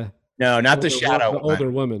with the not the shadow, the older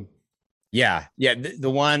woman. Yeah, the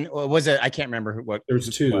one was it? I can't remember what. There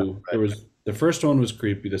was two. There was the first one was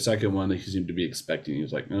creepy. The second one that he seemed to be expecting, he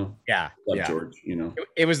was like, "No, George."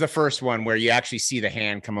 It was the first one where you actually see the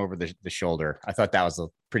hand come over the shoulder. I thought that was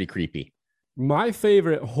pretty creepy. My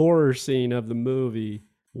favorite horror scene of the movie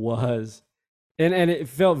was, and it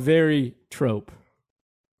felt very trope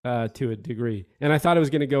to a degree, and I thought it was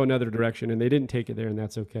going to go another direction, and they didn't take it there, and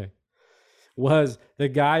that's okay. Was the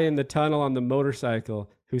guy in the tunnel on the motorcycle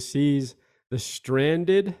who sees the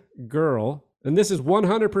stranded girl, and this is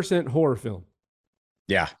 100% horror film.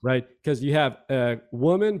 Yeah. Right? Because you have a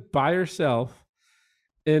woman by herself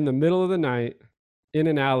in the middle of the night in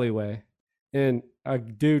an alleyway, and a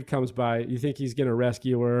dude comes by. You think he's going to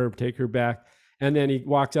rescue her, take her back, and then he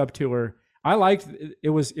walks up to her. I liked it.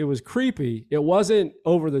 Was creepy. It wasn't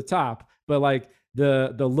over the top, but like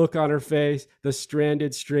the look on her face, the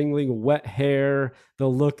stranded, stringling, wet hair, the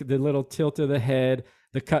little tilt of the head,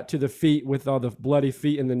 the cut to the feet with all the bloody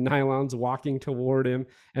feet and the nylons walking toward him,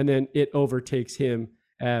 and then it overtakes him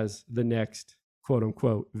as the next quote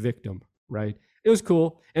unquote victim, right? It was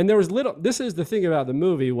cool. And there was this is the thing about the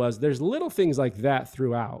movie, was there's little things like that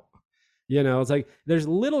throughout. It's like there's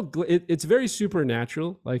it's very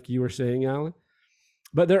supernatural, like you were saying, Alan.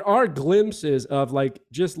 But there are glimpses of like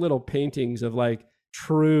just little paintings of like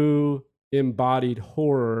true embodied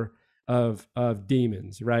horror of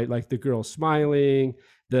demons, right? Like the girl smiling,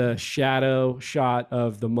 the shadow shot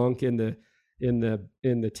of the monk in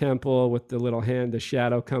the temple with the little hand, the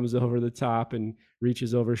shadow comes over the top and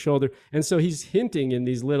reaches over his shoulder. And so he's hinting in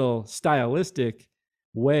these little stylistic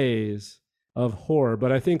ways of horror.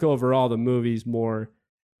 But I think overall the movie's more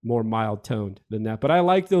mild toned than that. But I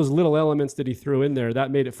like those little elements that he threw in there.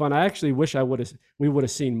 That made it fun. I actually wish we would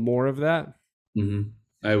have seen more of that. Mm-hmm.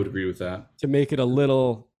 I would agree with that. To make it a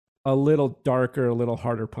little darker, a little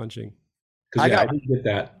harder punching. Because I didn't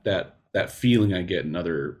get that feeling I get in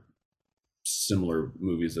other similar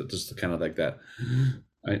movies, that just kind of like that.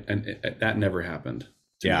 That never happened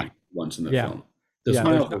to me once in the film. The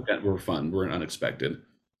smiles were fun, were unexpected.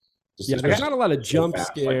 There's not a lot of jump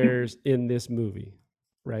scares in this movie.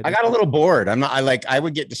 Right. I got a little bored. I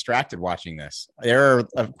would get distracted watching this. There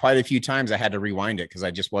are quite a few times I had to rewind it because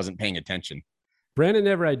I just wasn't paying attention. Brandon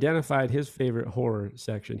never identified his favorite horror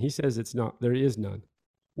section. He says there is none.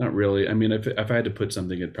 Not really. I mean, if I had to put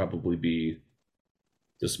something, it'd probably be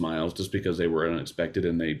the smiles, just because they were unexpected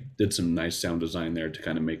and they did some nice sound design there to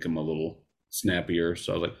kind of make them a little snappier.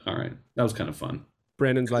 So I was like, all right, that was kind of fun.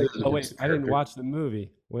 Brandon's like, oh wait, I didn't watch the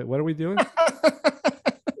movie. Wait, what are we doing?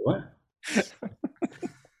 What?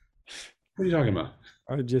 What are you talking about?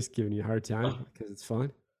 I'm just giving you a hard time because it's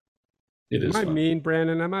fun. It is. Am I mean,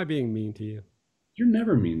 Brandon? Am I being mean to you? You're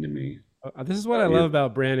never mean to me. This is what I love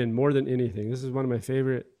about Brandon more than anything. This is one of my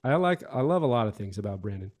favorite. I love a lot of things about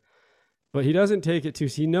Brandon, but he doesn't take it too.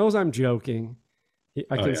 He knows I'm joking.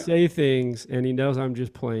 I can say things, and he knows I'm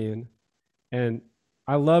just playing. And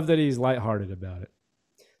I love that he's lighthearted about it.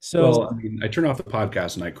 So, I mean, I turn off the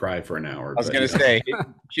podcast and I cry for an hour. I was going to say, you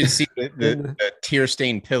should see the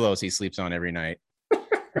tear-stained pillows he sleeps on every night.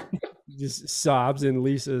 Just sobs in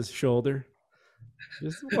Lisa's shoulder.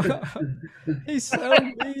 He's so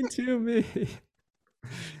mean to me.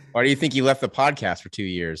 Why do you think he left the podcast for 2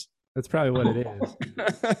 years? That's probably what it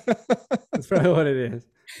is.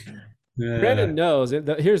 Brandon knows.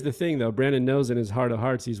 Here's the thing, though. Brandon knows in his heart of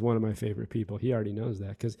hearts he's one of my favorite people. He already knows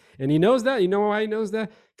that. And he knows that. You know why he knows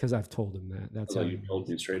that? Because I've told him that. That's how you told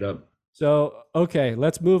me straight up. So, okay,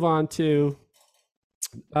 let's move on to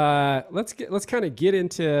let's kind of get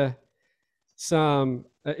into some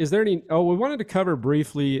is there any we wanted to cover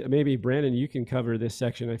briefly, maybe Brandon, you can cover this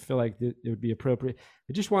section. I feel like it would be appropriate.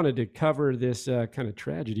 I just wanted to cover this kind of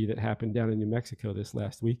tragedy that happened down in New Mexico this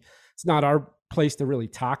last week. It's not our place to really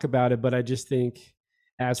talk about it, but I just think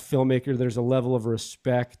as filmmaker, there's a level of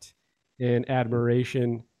respect and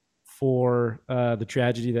admiration for the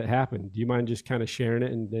tragedy that happened. Do you mind just kind of sharing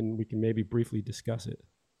it, and then we can maybe briefly discuss it?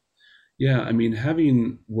 Yeah, I mean,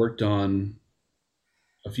 having worked on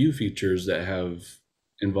a few features that have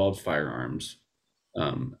involved firearms,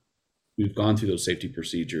 we've gone through those safety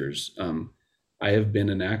procedures. I have been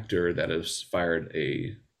an actor that has fired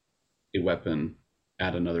a weapon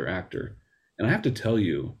at another actor. And I have to tell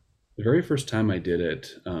you, the very first time I did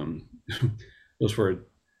it was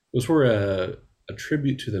for a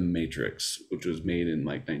tribute to The Matrix, which was made in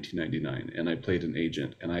like 1999. And I played an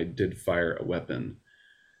agent, and I did fire a weapon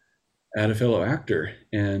at a fellow actor,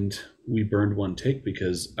 and we burned one take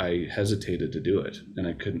because I hesitated to do it, and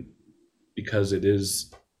I couldn't, because it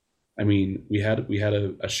is, I mean, we had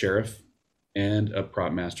a sheriff and a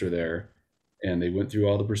prop master there, and they went through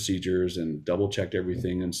all the procedures and double checked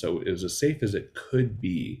everything, and so it was as safe as it could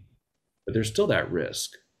be, but there's still that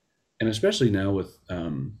risk. And especially now with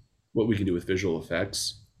what we can do with visual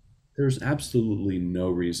effects, there's absolutely no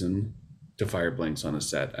reason to fire blanks on a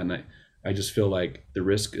set. And I just feel like the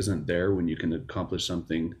risk isn't there when you can accomplish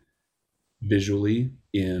something visually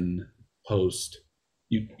in post.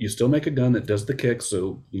 You still make a gun that does the kick,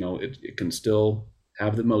 so you know it can still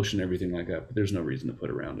have the motion, everything like that, but there's no reason to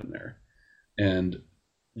put a round in there. And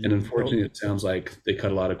unfortunately, it sounds like they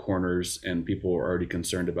cut a lot of corners and people were already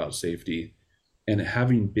concerned about safety. And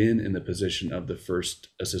having been in the position of the first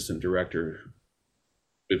assistant director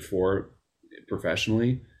before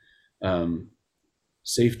professionally,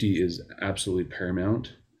 safety is absolutely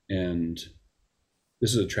paramount. And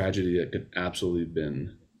this is a tragedy that could absolutely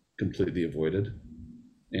been completely avoided.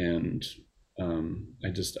 And I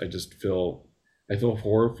just feel I feel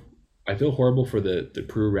I feel horrible for the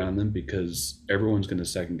crew around them because everyone's going to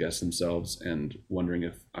second guess themselves and wondering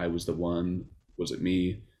if I was the one. Was it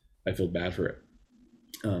me? I feel bad for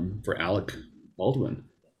Alec Baldwin.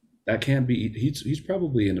 That can't be. He's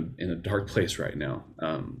probably in a dark place right now,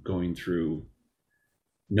 going through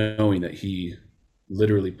knowing that he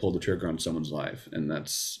literally pulled the trigger on someone's life, and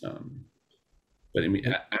that's. But I mean,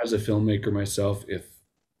 as a filmmaker myself, if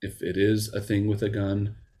it is a thing with a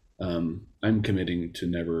gun, I'm committing to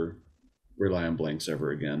never rely on blanks ever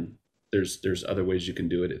again. There's other ways you can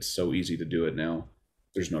do it. It's so easy to do it now.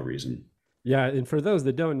 There's no reason. Yeah, and for those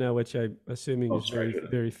that don't know, which I'm assuming is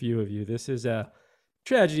very few of you, this is a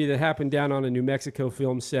tragedy that happened down on a New Mexico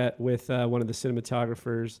film set with one of the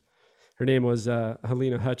cinematographers. Her name was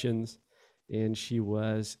Helena Hutchins, and she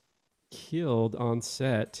was killed on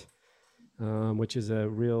set, which is a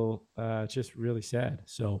real, just really sad.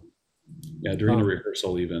 So, yeah, during the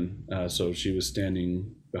rehearsal, even so, she was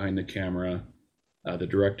standing behind the camera. The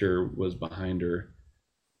director was behind her.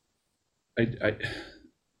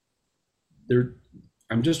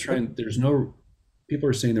 I'm just trying. There's no. People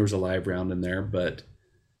are saying there was a live round in there, but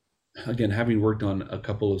again, having worked on a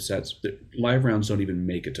couple of sets, live rounds don't even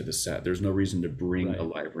make it to the set. There's no reason to bring a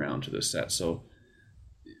live round to the set. So,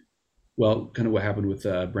 well, kind of what happened with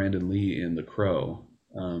Brandon Lee in The Crow.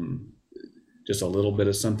 Just a little bit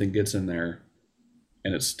of something gets in there,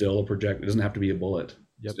 and it's still a project. It doesn't have to be a bullet.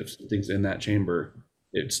 Yep. If something's in that chamber,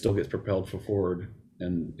 it still gets propelled forward,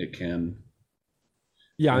 and it can.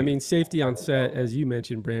 Yeah, I mean, safety on set, as you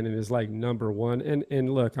mentioned, Brandon, is like number one.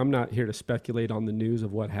 And look, I'm not here to speculate on the news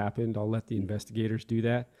of what happened. I'll let the investigators do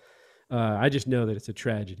that. I just know that it's a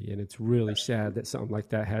tragedy, and it's really sad that something like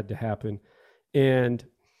that had to happen. And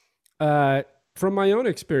from my own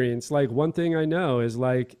experience, like one thing I know is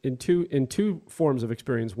like in two forms of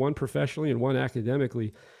experience, one professionally and one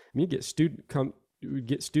academically. I mean, we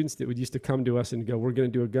get students that would used to come to us and go, "We're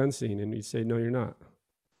going to do a gun scene," and we'd say, "No, you're not.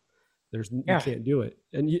 You can't do it."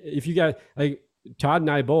 And if you got like Todd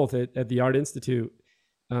and I both at the Art Institute,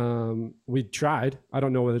 we tried. I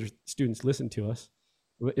don't know whether students listened to us.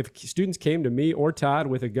 If students came to me or Todd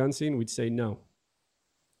with a gun scene, we'd say no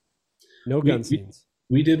gun scenes.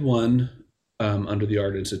 We did one under the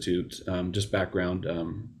Art Institute. Just background,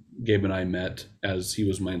 Gabe and I met as he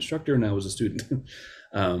was my instructor and I was a student.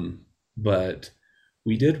 But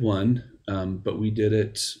we did one, but we did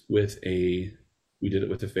it with a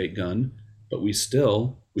fake gun, but we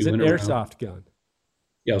went around. Airsoft gun.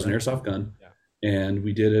 Yeah, it was an airsoft gun. Yeah. And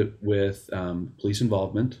we did it with police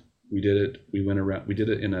involvement. We did it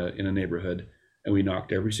in a neighborhood, and we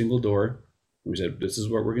knocked every single door. We said, "This is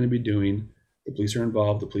what we're going to be doing." The police are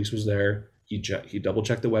involved. The police was there. He double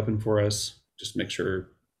checked the weapon for us, just to make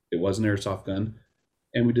sure it was an airsoft gun.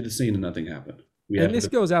 And we did the scene and nothing happened. And this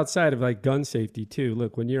goes outside of like gun safety too.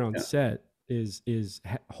 Look, when you're on set,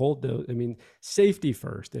 hold those. I mean, safety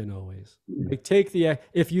first and always. Like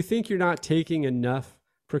if you think you're not taking enough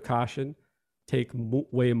precaution, take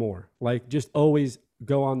way more. Like just always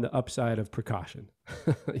go on the upside of precaution.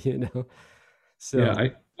 You know. So yeah,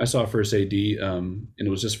 I saw First AD, and it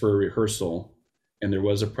was just for a rehearsal, and there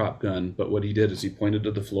was a prop gun. But what he did is he pointed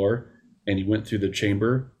to the floor and he went through the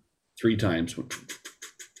chamber 3 times,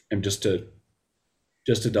 and just to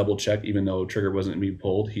double check, even though trigger wasn't being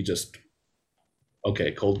pulled, he just.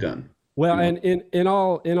 Okay, cold gun. Well, and in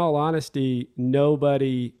all honesty,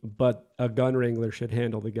 nobody but a gun wrangler should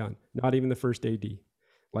handle the gun. Not even the first AD.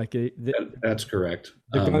 Like that's correct.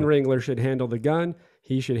 The gun wrangler should handle the gun.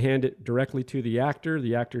 He should hand it directly to the actor.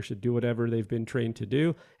 The actor should do whatever they've been trained to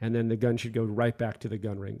do, and then the gun should go right back to the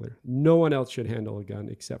gun wrangler. No one else should handle a gun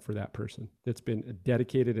except for that person that's been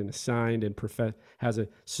dedicated and assigned and has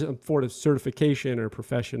some sort of certification or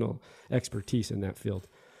professional expertise in that field.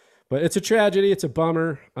 But it's a tragedy. It's a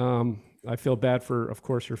bummer. I feel bad for, of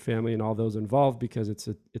course, her family and all those involved because it's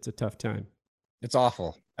a tough time. It's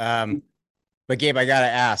awful. But Gabe, I got to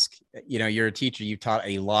ask, you're a teacher. You've taught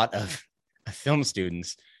a lot of film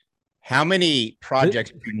students. How many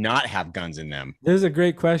projects do not have guns in them? This is a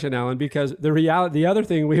great question, Alan, because the other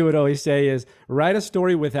thing we would always say is write a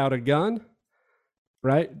story without a gun,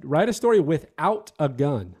 right? Write a story without a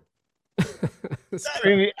gun.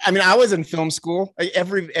 I mean, I was in film school.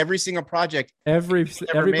 Every single project,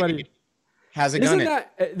 everybody has a gun.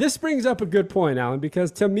 This brings up a good point, Alan,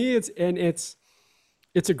 because to me it's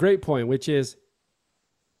a great point, which is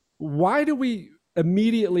why do we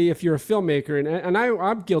immediately, if you're a filmmaker, and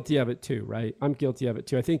I'm guilty of it too, right? I'm guilty of it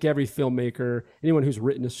too. I think every filmmaker, anyone who's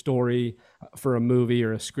written a story for a movie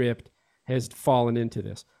or a script, has fallen into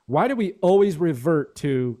this. Why do we always revert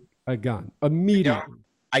to a gun immediately?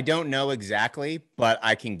 I don't know exactly, but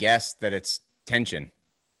I can guess that it's tension.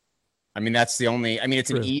 I mean, that's the only. I mean, it's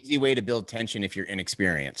True. an easy way to build tension if you're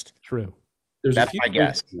inexperienced. True. That's my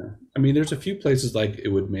guess. I mean, there's a few places like it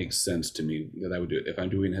would make sense to me that I would do it if I'm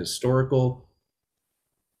doing historical,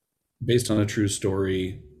 based on a true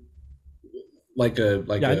story, like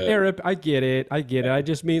an Arab. I get it. I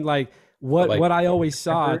just mean like what I always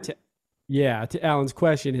saw. To Alan's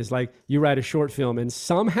question is like you write a short film and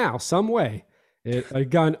somehow, some way, a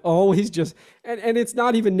gun always just and it's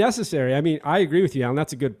not even necessary. I mean, I agree with you, Alan.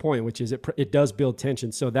 That's a good point, which is it does build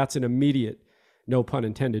tension. So that's an immediate, no pun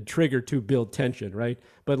intended, trigger to build tension, right?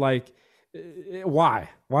 But like, why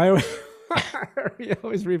are we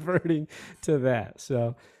always reverting to that?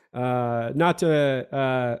 So not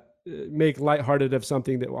to make lighthearted of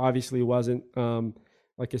something that obviously wasn't,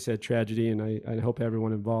 like I said, tragedy. And I hope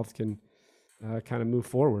everyone involved can kind of move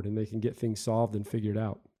forward and they can get things solved and figured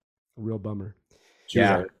out. A real bummer. She was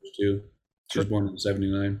our age too. She was born in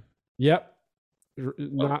 79. Yep.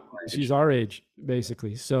 She's our age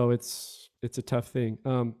basically. So it's a tough thing.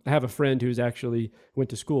 I have a friend who's actually went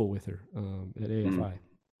to school with her at AFI.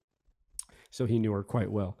 So he knew her quite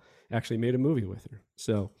well. Actually made a movie with her.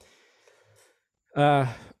 So on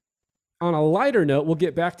a lighter note, we'll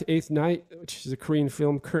get back to Eighth Night, which is a Korean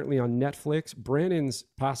film currently on Netflix. Brandon's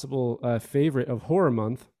possible favorite of horror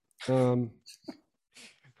month.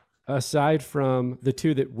 Aside from the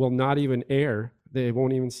two that will not even air, they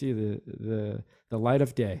won't even see the light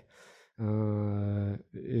of day,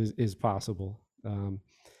 is possible,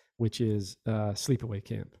 which is Sleepaway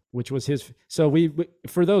Camp, which was his. So we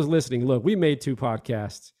for those listening, look, we made 2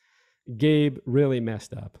 podcasts. Gabe really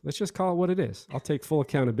messed up. Let's just call it what it is. I'll take full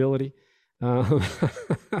accountability.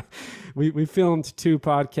 We filmed 2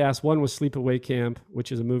 podcasts. One was Sleepaway Camp,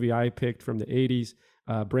 which is a movie I picked from the 80s.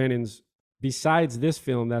 Brandon's, besides this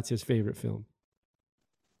film, that's his favorite film.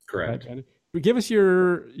 Correct. Right, give us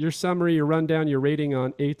your summary, your rundown, your rating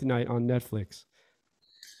on Eighth Night on Netflix.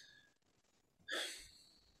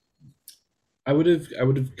 I would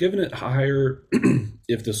have given it higher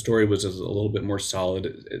if the story was a little bit more solid.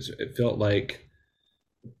 It felt like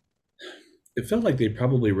they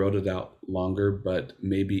probably wrote it out longer, but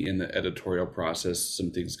maybe in the editorial process, some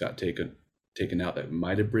things got taken out that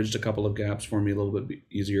might have bridged a couple of gaps for me a little bit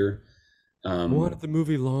easier. I wanted the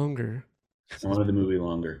movie longer.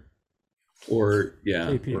 Or yeah,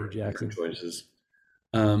 hey, Peter Jackson choices.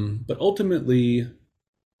 But ultimately,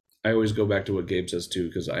 I always go back to what Gabe says too,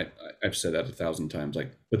 because I've said that 1,000 times.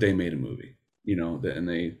 Like, but they made a movie, and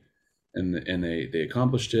they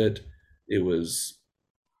accomplished it. It was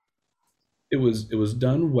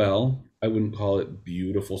done well. I wouldn't call it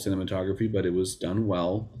beautiful cinematography, but it was done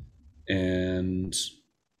well. And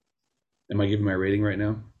am I giving my rating right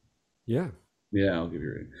now? Yeah, I'll give you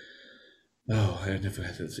a rating. Oh,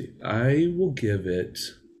 let's see. I will give it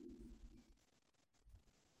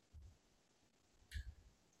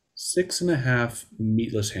 6.5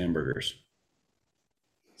 meatless hamburgers.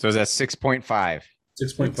 So is that 6.5?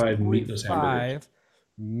 6.5 meatless hamburgers.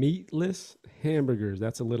 Meatless hamburgers.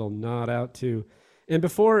 That's a little nod out too. And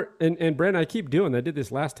before, and Brandon, I keep doing, I did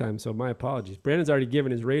this last time, so my apologies. Brandon's already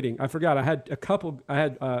given his rating. I forgot, I had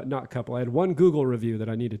one Google review that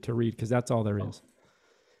I needed to read because that's all there is.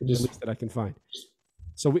 At least that I can find.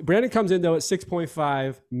 So Brandon comes in though at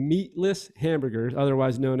 6.5 meatless hamburgers,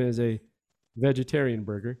 otherwise known as a vegetarian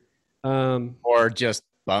burger. Or just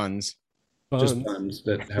buns. Just buns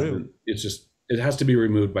that haven't, it has to be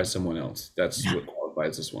removed by someone else. That's what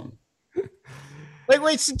qualifies this one.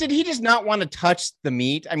 Wait, so did he just not want to touch the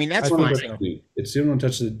meat? I mean, that's fine. It's you don't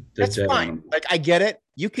touch the that's fine. Like, I get it.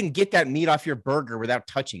 You can get that meat off your burger without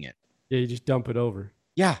touching it. Yeah, you just dump it over.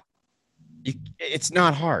 Yeah. It's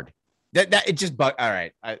not hard. That it just, all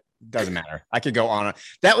right. Doesn't matter. I could go on.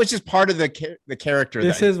 That was just part of the character.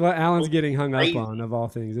 This is what Alan's getting hung up on, of all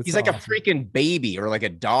things. He's like a freaking baby or like a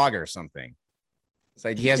dog or something. It's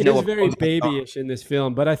like he has it is very babyish in this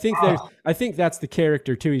film, but I think that's the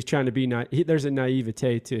character too. He's trying to be there's a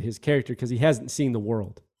naivete to his character because he hasn't seen the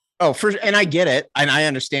world. Oh, and I get it, and I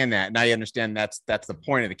understand that, and I understand that's the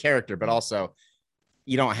point of the character, but also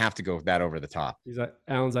you don't have to go that over the top. He's like,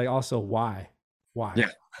 Alan's like, also why?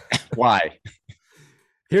 Yeah, why?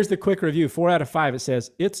 Here's the quick review. 4 out of 5. It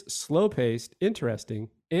says it's slow paced, interesting,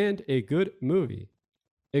 and a good movie.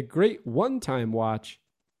 A great one-time watch.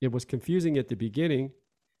 It was confusing at the beginning.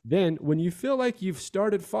 Then, when you feel like you've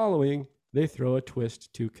started following, they throw a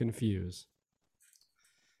twist to confuse.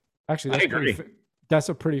 Actually, I agree. That's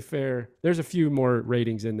a pretty fair. There's a few more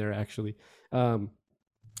ratings in there, actually. I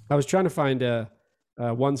was trying to find a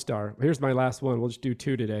 1-star. Here's my last one. We'll just do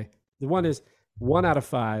 2 today. The one is 1 out of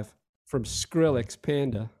 5 from Skrillex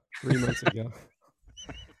Panda 3 months ago.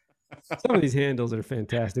 Some of these handles are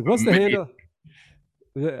fantastic. What's the handle?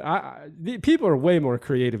 The people are way more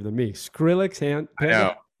creative than me. Skrillex hand. I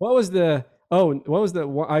know. What was the? Oh, what was the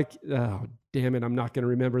one? Oh, damn it! I'm not going to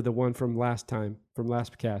remember the one from last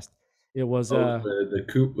cast. It was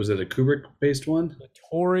was it a Kubrick based one?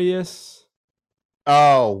 Notorious.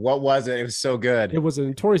 Oh, what was it? It was so good. It was a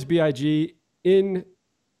Notorious B.I.G. in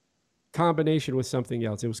combination with something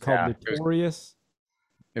else. It was called Notorious.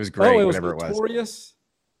 It was great. Oh, it was whatever Notorious.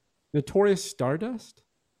 Notorious Stardust.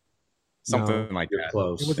 Something like You're that.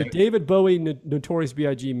 close. It was a David Bowie Notorious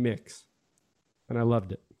B.I.G. mix, and I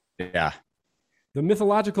loved it. Yeah. The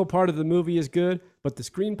mythological part of the movie is good, but the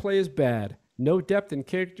screenplay is bad. No depth in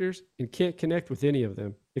characters and can't connect with any of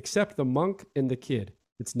them, except the monk and the kid.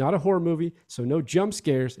 It's not a horror movie, so no jump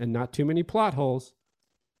scares and not too many plot holes.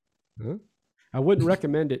 Huh? I wouldn't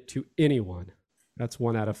recommend it to anyone. That's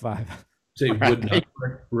 1 out of 5. Say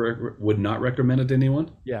would not recommend it to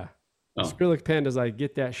anyone. Yeah. Oh. Skrillex Panda's like,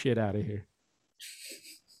 get that shit out of here.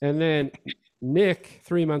 And then Nick,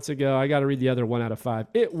 3 months ago, I got to read the other 1 out of 5.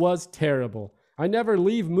 It was terrible. I never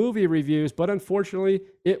leave movie reviews, but unfortunately,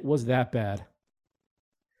 it was that bad.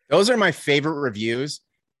 Those are my favorite reviews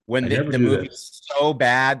when the movie's so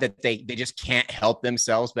bad that they just can't help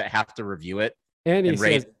themselves but have to review it. And he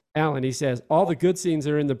says, Alan, he says, all the good scenes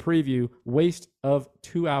are in the preview. Waste of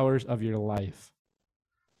 2 hours of your life.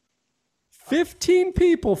 15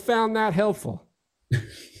 people found that helpful.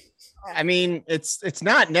 I mean, it's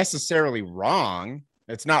not necessarily wrong.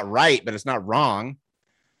 It's not right, but it's not wrong.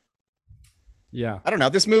 Yeah. I don't know.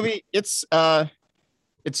 This movie, it's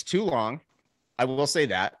too long. I will say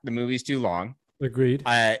that. The movie's too long. Agreed.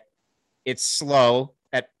 It's slow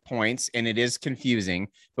at points and it is confusing,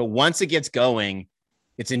 but once it gets going,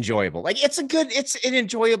 it's enjoyable. Like it's an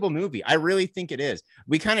enjoyable movie. I really think it is.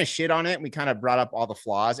 We kind of shit on it. And we kind of brought up all the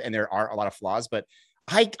flaws, and there are a lot of flaws, but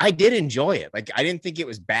I did enjoy it. Like I didn't think it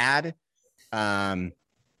was bad. I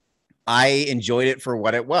enjoyed it for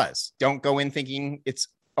what it was. Don't go in thinking it's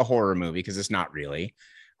a horror movie because it's not really.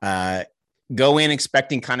 Go in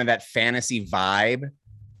expecting kind of that fantasy vibe,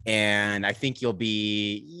 and I think you'll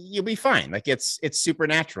be fine. Like it's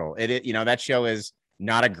supernatural. It that show is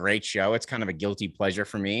not a great show. It's kind of a guilty pleasure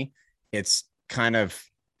for me. It's kind of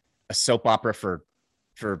a soap opera for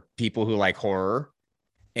people who like horror,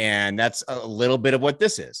 and that's a little bit of what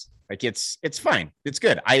this is. Like it's fine. It's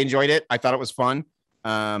good. I enjoyed it. I thought it was fun.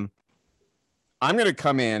 I'm gonna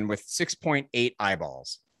come in with 6.8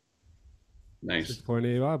 eyeballs. Nice.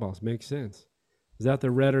 6.8 eyeballs. Makes sense. Is that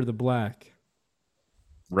the red or the black?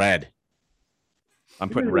 Red. I'm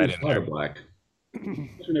putting red in there. Black. We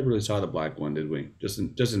never really saw the black one, did we? Just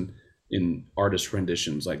in artist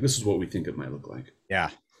renditions. Like this is what we think it might look like.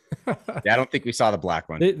 Yeah. Yeah, I don't think we saw the black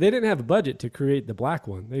one. They didn't have a budget to create the black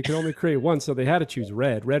one. They could only create one, so they had to choose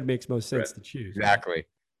red. Red makes most sense to choose. Exactly.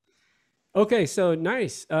 Okay, so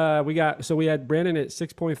nice. We had Brandon at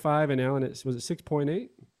 6.5 and Alan was it 6.8?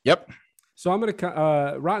 Yep. So I'm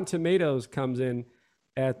gonna Rotten Tomatoes comes in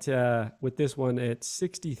at with this one at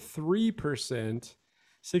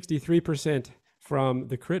 63% from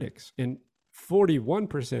the critics and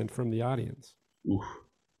 41% from the audience. Oof.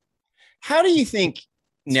 How do you think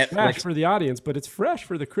It's fresh Netflix for the audience, but it's fresh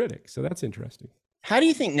for the critics, so that's interesting. How do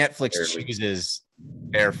you think Netflix chooses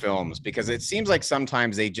their films? Because it seems like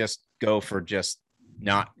sometimes they just go for just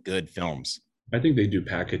not good films. I think they do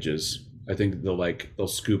packages. I think they'll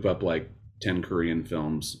scoop up like 10 Korean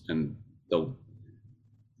films, and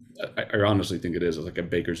I honestly think it is like a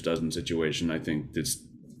baker's dozen situation. I think it's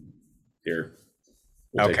here.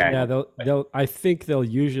 Okay. Yeah, I think they'll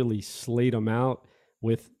usually slate them out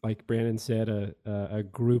with, like Brandon said, a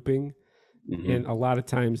grouping. Mm-hmm. And a lot of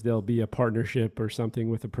times there'll be a partnership or something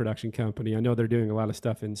with a production company. I know they're doing a lot of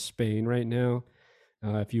stuff in Spain right now.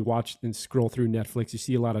 If you watch and scroll through Netflix, you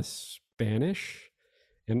see a lot of Spanish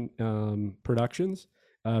and productions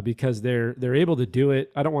because they're able to do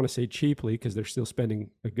it. I don't want to say cheaply because they're still spending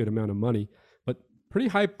a good amount of money, but pretty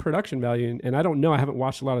high production value. And I don't know. I haven't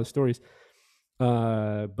watched a lot of the stories.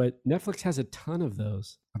 But Netflix has a ton of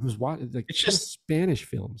those. I was watching it's just Spanish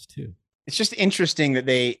films too. It's just interesting that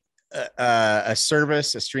they a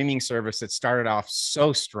streaming service that started off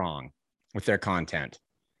so strong with their content.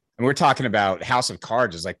 And we're talking about House of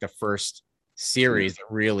Cards is like the first series that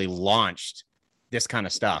really launched this kind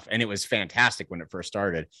of stuff. And it was fantastic when it first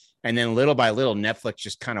started. And then little by little, Netflix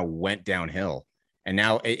just kind of went downhill. And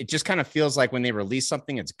now it just kind of feels like when they release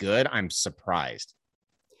something that's good, I'm surprised.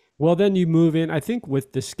 Well, then you move in, I think,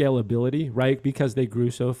 with the scalability, right? Because they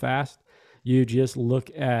grew so fast, you just look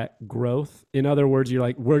at growth. In other words, you're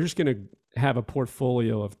like, we're just going to have a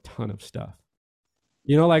portfolio of ton of stuff.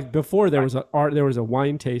 You know, like before there was a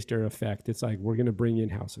wine taster effect. It's like we're gonna bring in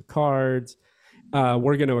House of Cards,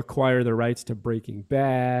 we're gonna acquire the rights to Breaking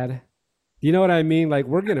Bad. You know what I mean? Like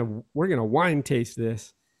we're gonna wine taste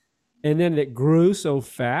this, and then it grew so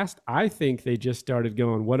fast. I think they just started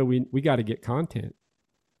going, "What do we got to get content."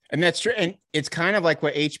 And that's true. And it's kind of like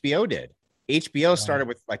what HBO did. HBO started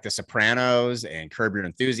with like The Sopranos and Curb Your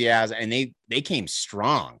Enthusiasm, and they came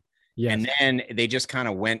strong. Yes. And then they just kind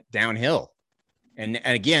of went downhill. And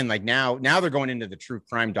again, like now they're going into the true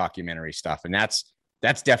crime documentary stuff, and that's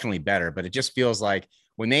definitely better. But it just feels like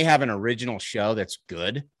when they have an original show that's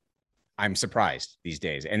good, I'm surprised these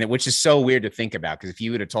days. And which is so weird to think about, because if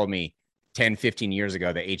you would have told me 10, 15 years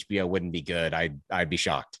ago that HBO wouldn't be good, I'd be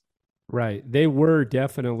shocked. Right. They were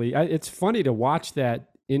definitely. It's funny to watch that.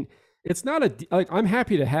 It's not I'm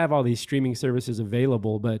happy to have all these streaming services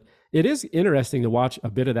available, but it is interesting to watch a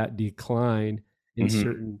bit of that decline in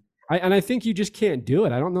certain. And I think you just can't do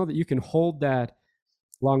it. I don't know that you can hold that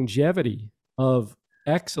longevity of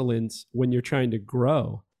excellence when you're trying to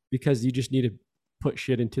grow, because you just need to put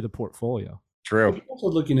shit into the portfolio. True. I'm also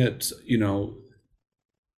looking at,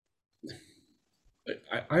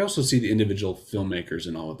 I also see the individual filmmakers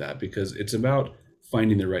and all of that, because it's about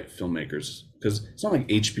finding the right filmmakers, because it's not like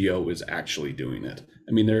HBO is actually doing it.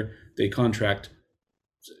 I mean, they contract,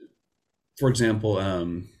 for example,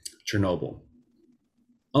 Chernobyl,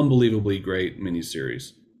 unbelievably great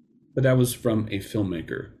miniseries, but that was from a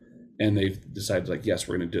filmmaker, and they've decided like, yes,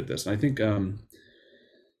 we're going to do this. And I think,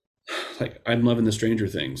 like I'm loving the Stranger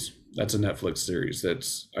Things. That's a Netflix series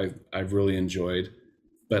I've really enjoyed.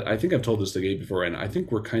 But I think I've told this to Gabe before, and I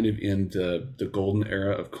think we're kind of in the golden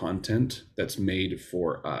era of content that's made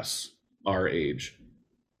for us, our age,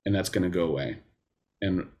 and that's going to go away.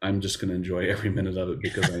 And I'm just going to enjoy every minute of it,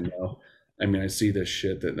 because I know, I mean, I see this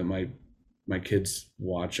shit that my kids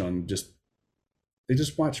watch they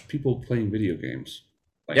just watch people playing video games.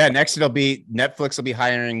 Like, yeah, next Netflix will be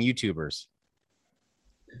hiring YouTubers.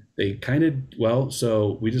 They kind of,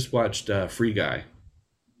 so we just watched Free Guy.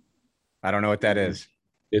 I don't know what that is.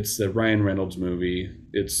 It's the Ryan Reynolds movie.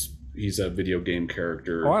 He's a video game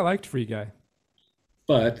character. Oh, I liked Free Guy.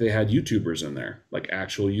 But they had YouTubers in there, like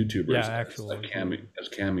actual YouTubers. Yeah, actual. As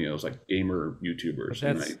cameos, like gamer YouTubers.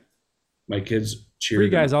 And my kids cheered. Free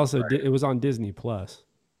Guy's also, it was on Disney Plus.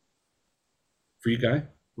 Free Guy?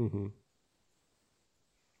 Mm-hmm.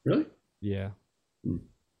 Really? Yeah. Anyway.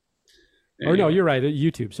 Or no, you're right.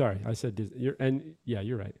 YouTube. Sorry, I said Disney.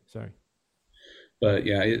 You're right. Sorry. But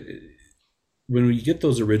yeah, when we get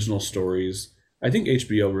those original stories, I think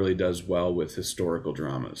HBO really does well with historical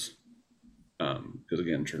dramas. Because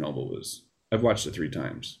again, Chernobyl I've watched it 3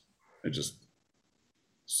 times. It just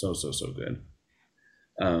so good.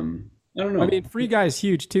 I don't know. I mean, Free Guy is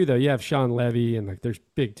huge too, though. You have Sean Levy, and like there's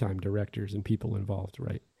big time directors and people involved,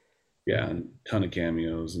 right? Yeah, and a ton of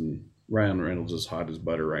cameos, and Ryan Reynolds is hot as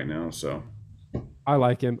butter right now. So I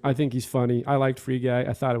like him. I think he's funny. I liked Free Guy.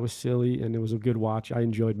 I thought it was silly, and it was a good watch. I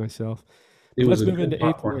enjoyed myself. Let's move into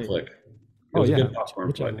popcorn flick. Oh yeah,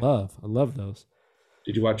 which I love. I love those.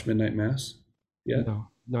 Did you watch Midnight Mass? Yeah. No,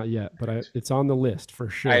 not yet, but it's on the list for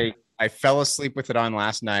sure. I fell asleep with it on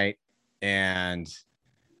last night, and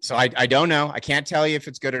so I don't know. I can't tell you if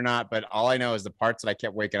it's good or not, but all I know is the parts that I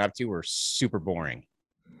kept waking up to were super boring.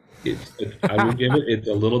 I would give it's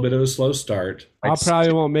a little bit of a slow start. I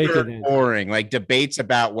probably won't make it in. Boring, like debates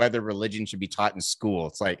about whether religion should be taught in school.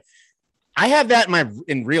 It's like I have that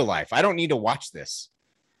in real life. I don't need to watch this,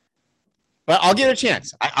 but I'll give it a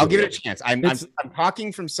chance. I'll give it a chance. I'm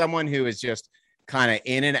talking from someone who is just kind of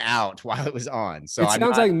in and out while it was on. So it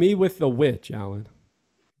sounds like me with The Witch, Alan.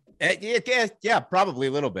 Yeah, probably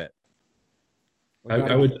a little bit.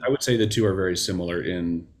 I would say the two are very similar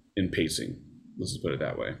in pacing. Let's just put it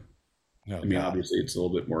that way. Oh, I mean, obviously, it's a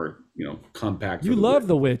little bit more, compact. You love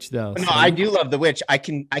The Witch, though. No, I do love The Witch. I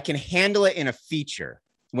can handle it in a feature.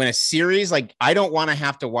 When a series, like I don't want to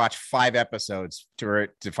have to watch 5 episodes to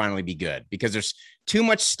finally be good, because there's too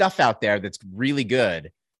much stuff out there that's really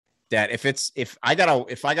good. That if I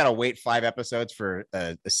gotta wait 5 episodes for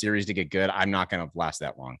a series to get good, I'm not gonna last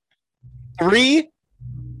that long. 3?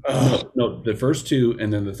 No, the first 2,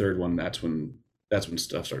 and then the third one. That's when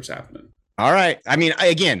stuff starts happening. All right. I mean,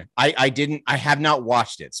 I have not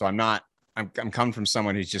watched it, so I'm coming from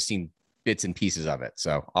someone who's just seen bits and pieces of it.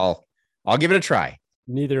 So I'll give it a try.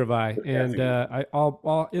 Neither have I, and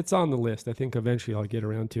I'll it's on the list. I think eventually I'll get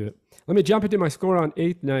around to it. Let me jump into my score on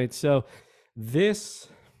Eighth Night. So this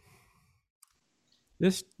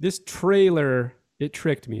trailer, it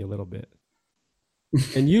tricked me a little bit.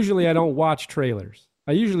 And usually I don't watch trailers.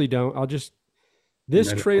 I usually don't.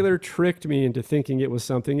 This trailer tricked me into thinking it was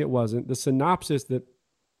something it wasn't. The synopsis that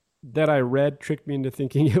that I read tricked me into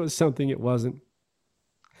thinking it was something it wasn't.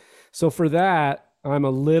 So for that, I'm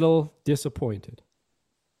a little disappointed,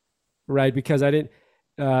 right? Because I didn't,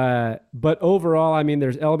 but overall, I mean,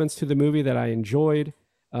 there's elements to the movie that I enjoyed.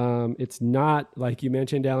 It's not, like you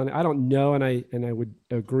mentioned, Alan, I don't know, and I would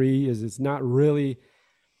agree, is it's not really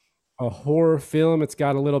a horror film. It's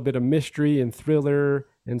got a little bit of mystery and thriller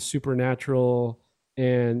and supernatural,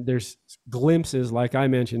 and there's glimpses, like I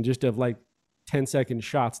mentioned, just of like 10-second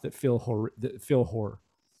shots that feel horror.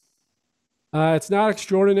 It's not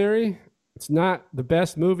extraordinary. It's not the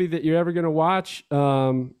best movie that you're ever going to watch.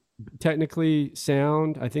 Technically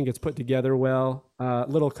sound. I think it's put together well.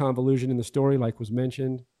 Little convolution in the story, like was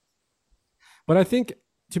mentioned. But I think,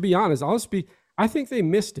 to be honest, I think they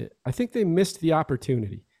missed it. I think they missed the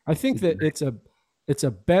opportunity. I think that it's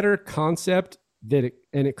a better concept and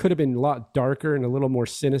it could have been a lot darker and a little more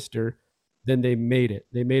sinister than they made it.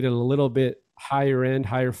 They made it a little bit higher end,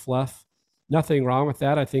 higher fluff. Nothing wrong with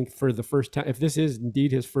that. I think for the first time, if this is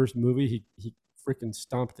indeed his first movie, he freaking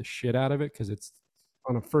stomped the shit out of it, because it's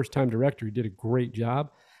on a first-time director. He did a great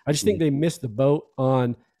job. I just think they missed the boat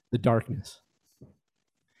on the darkness.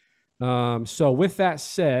 So with that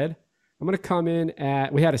said, I'm going to come in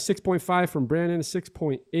at, we had a 6.5 from Brandon, a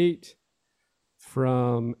 6.8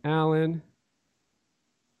 from Alan,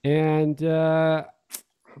 and I'm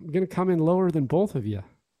going to come in lower than both of you.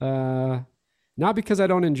 Not because I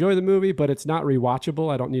don't enjoy the movie, but it's not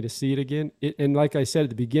rewatchable. I don't need to see it again. And like I said at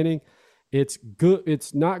the beginning, it's good.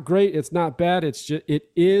 It's not great. It's not bad. It's just, it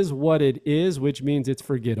is what it is, which means it's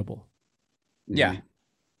forgettable. Yeah.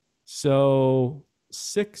 So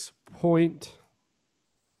 6.2.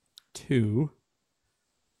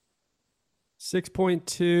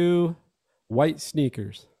 6.2 white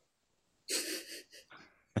sneakers.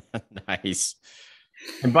 Nice.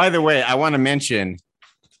 And by the way, I want to mention,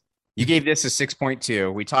 you gave this a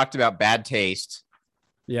 6.2. We talked about bad taste.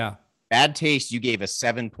 Yeah. Bad taste, you gave a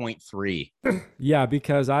 7.3. Yeah,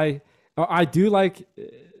 because I do like,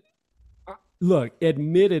 look,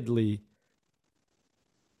 admittedly,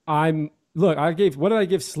 what did I give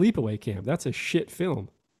Sleepaway Camp? That's a shit film.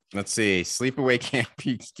 Let's see. Sleepaway Camp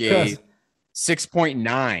gave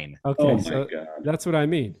 6.9. Okay, Oh my so God. that's what I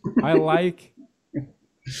mean. I like.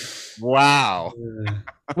 Wow.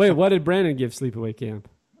 Wait, what did Brandon give Sleepaway Camp?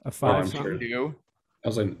 A 5? I'm something? sure. I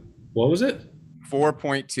was like, what was it?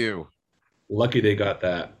 4.2. Lucky they got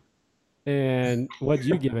that. And what did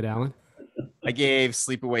you give it, Alan? I gave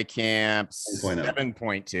Sleepaway Camp 7.0.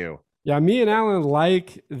 7.2. Yeah, me and Alan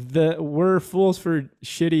we're fools for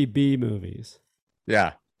shitty B movies.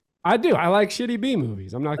 Yeah. I do. I like shitty B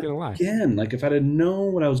movies. I'm not gonna lie. Again, like if I'd have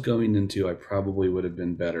known what I was going into, I probably would have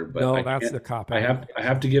been better. But No, I that's can't- the cop I out.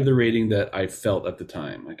 have to give the rating that I felt at the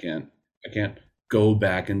time. I can't go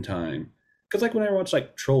back in time, because like when I watched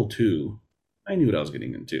like Troll 2, I knew what I was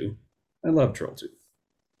getting into. I love Troll 2.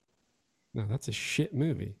 No, that's a shit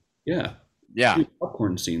movie. Yeah. Yeah. Dude,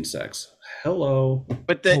 popcorn scene sex. Hello.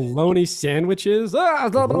 But the Bologna sandwiches.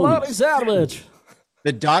 The bologna sandwich.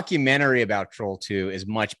 the documentary about Troll 2 is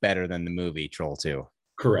much better than the movie Troll 2.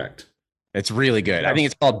 Correct. It's really good. I think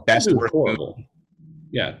it's called Best Troll 2 is Worst Movie. horrible.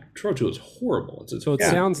 Yeah, Troll 2 is horrible. So it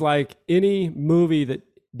sounds like any movie that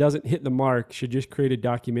doesn't hit the mark should just create a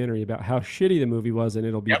documentary about how shitty the movie was, and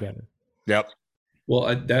it'll be better. Yep.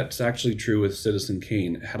 Well, that's actually true with Citizen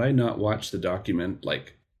Kane. Had I not watched the document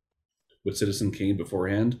like with Citizen Kane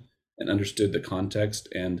beforehand and understood the context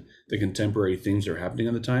and the contemporary things that are happening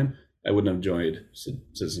at the time, I wouldn't have enjoyed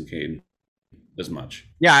Citizen Kane as much.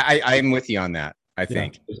 Yeah, I'm with you on that, I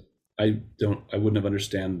think. I wouldn't have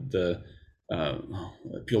understand the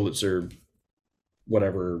Pulitzer,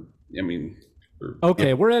 whatever. I mean,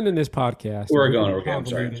 Okay, we're ending this podcast. We're going. Okay, I'm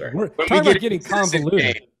sorry. We're When we talking get about getting into Citizen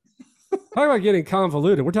convoluted. Kane, Talking about getting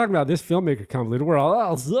convoluted. We're talking about this filmmaker convoluted. We're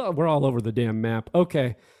all over the damn map.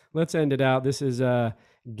 Okay, let's end it out. This is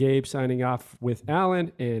Gabe signing off with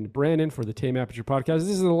Alan and Brandon for the Tame Aperture podcast. This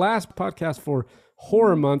is the last podcast for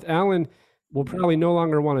Horror Month. Alan will probably no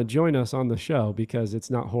longer want to join us on the show because it's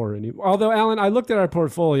not horror anymore. Although, Alan, I looked at our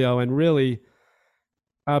portfolio and really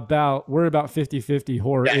we're about 50-50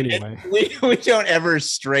 horror anyway. we don't ever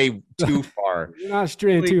stray too far. We're not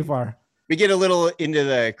straying too far. We get a little into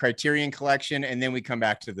the Criterion Collection, and then we come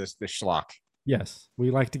back to the schlock. Yes, we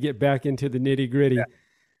like to get back into the nitty gritty. Yeah.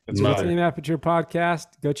 It's the Tame Aperture podcast.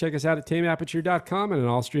 Go check us out at tameaperture.com and on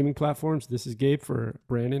all streaming platforms. This is Gabe for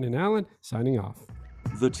Brandon and Alan signing off.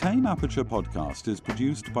 The Tame Aperture podcast is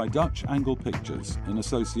produced by Dutch Angle Pictures in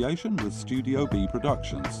association with Studio B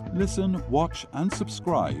Productions. Listen, watch, and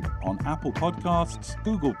subscribe on Apple Podcasts,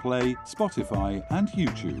 Google Play, Spotify, and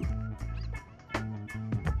YouTube.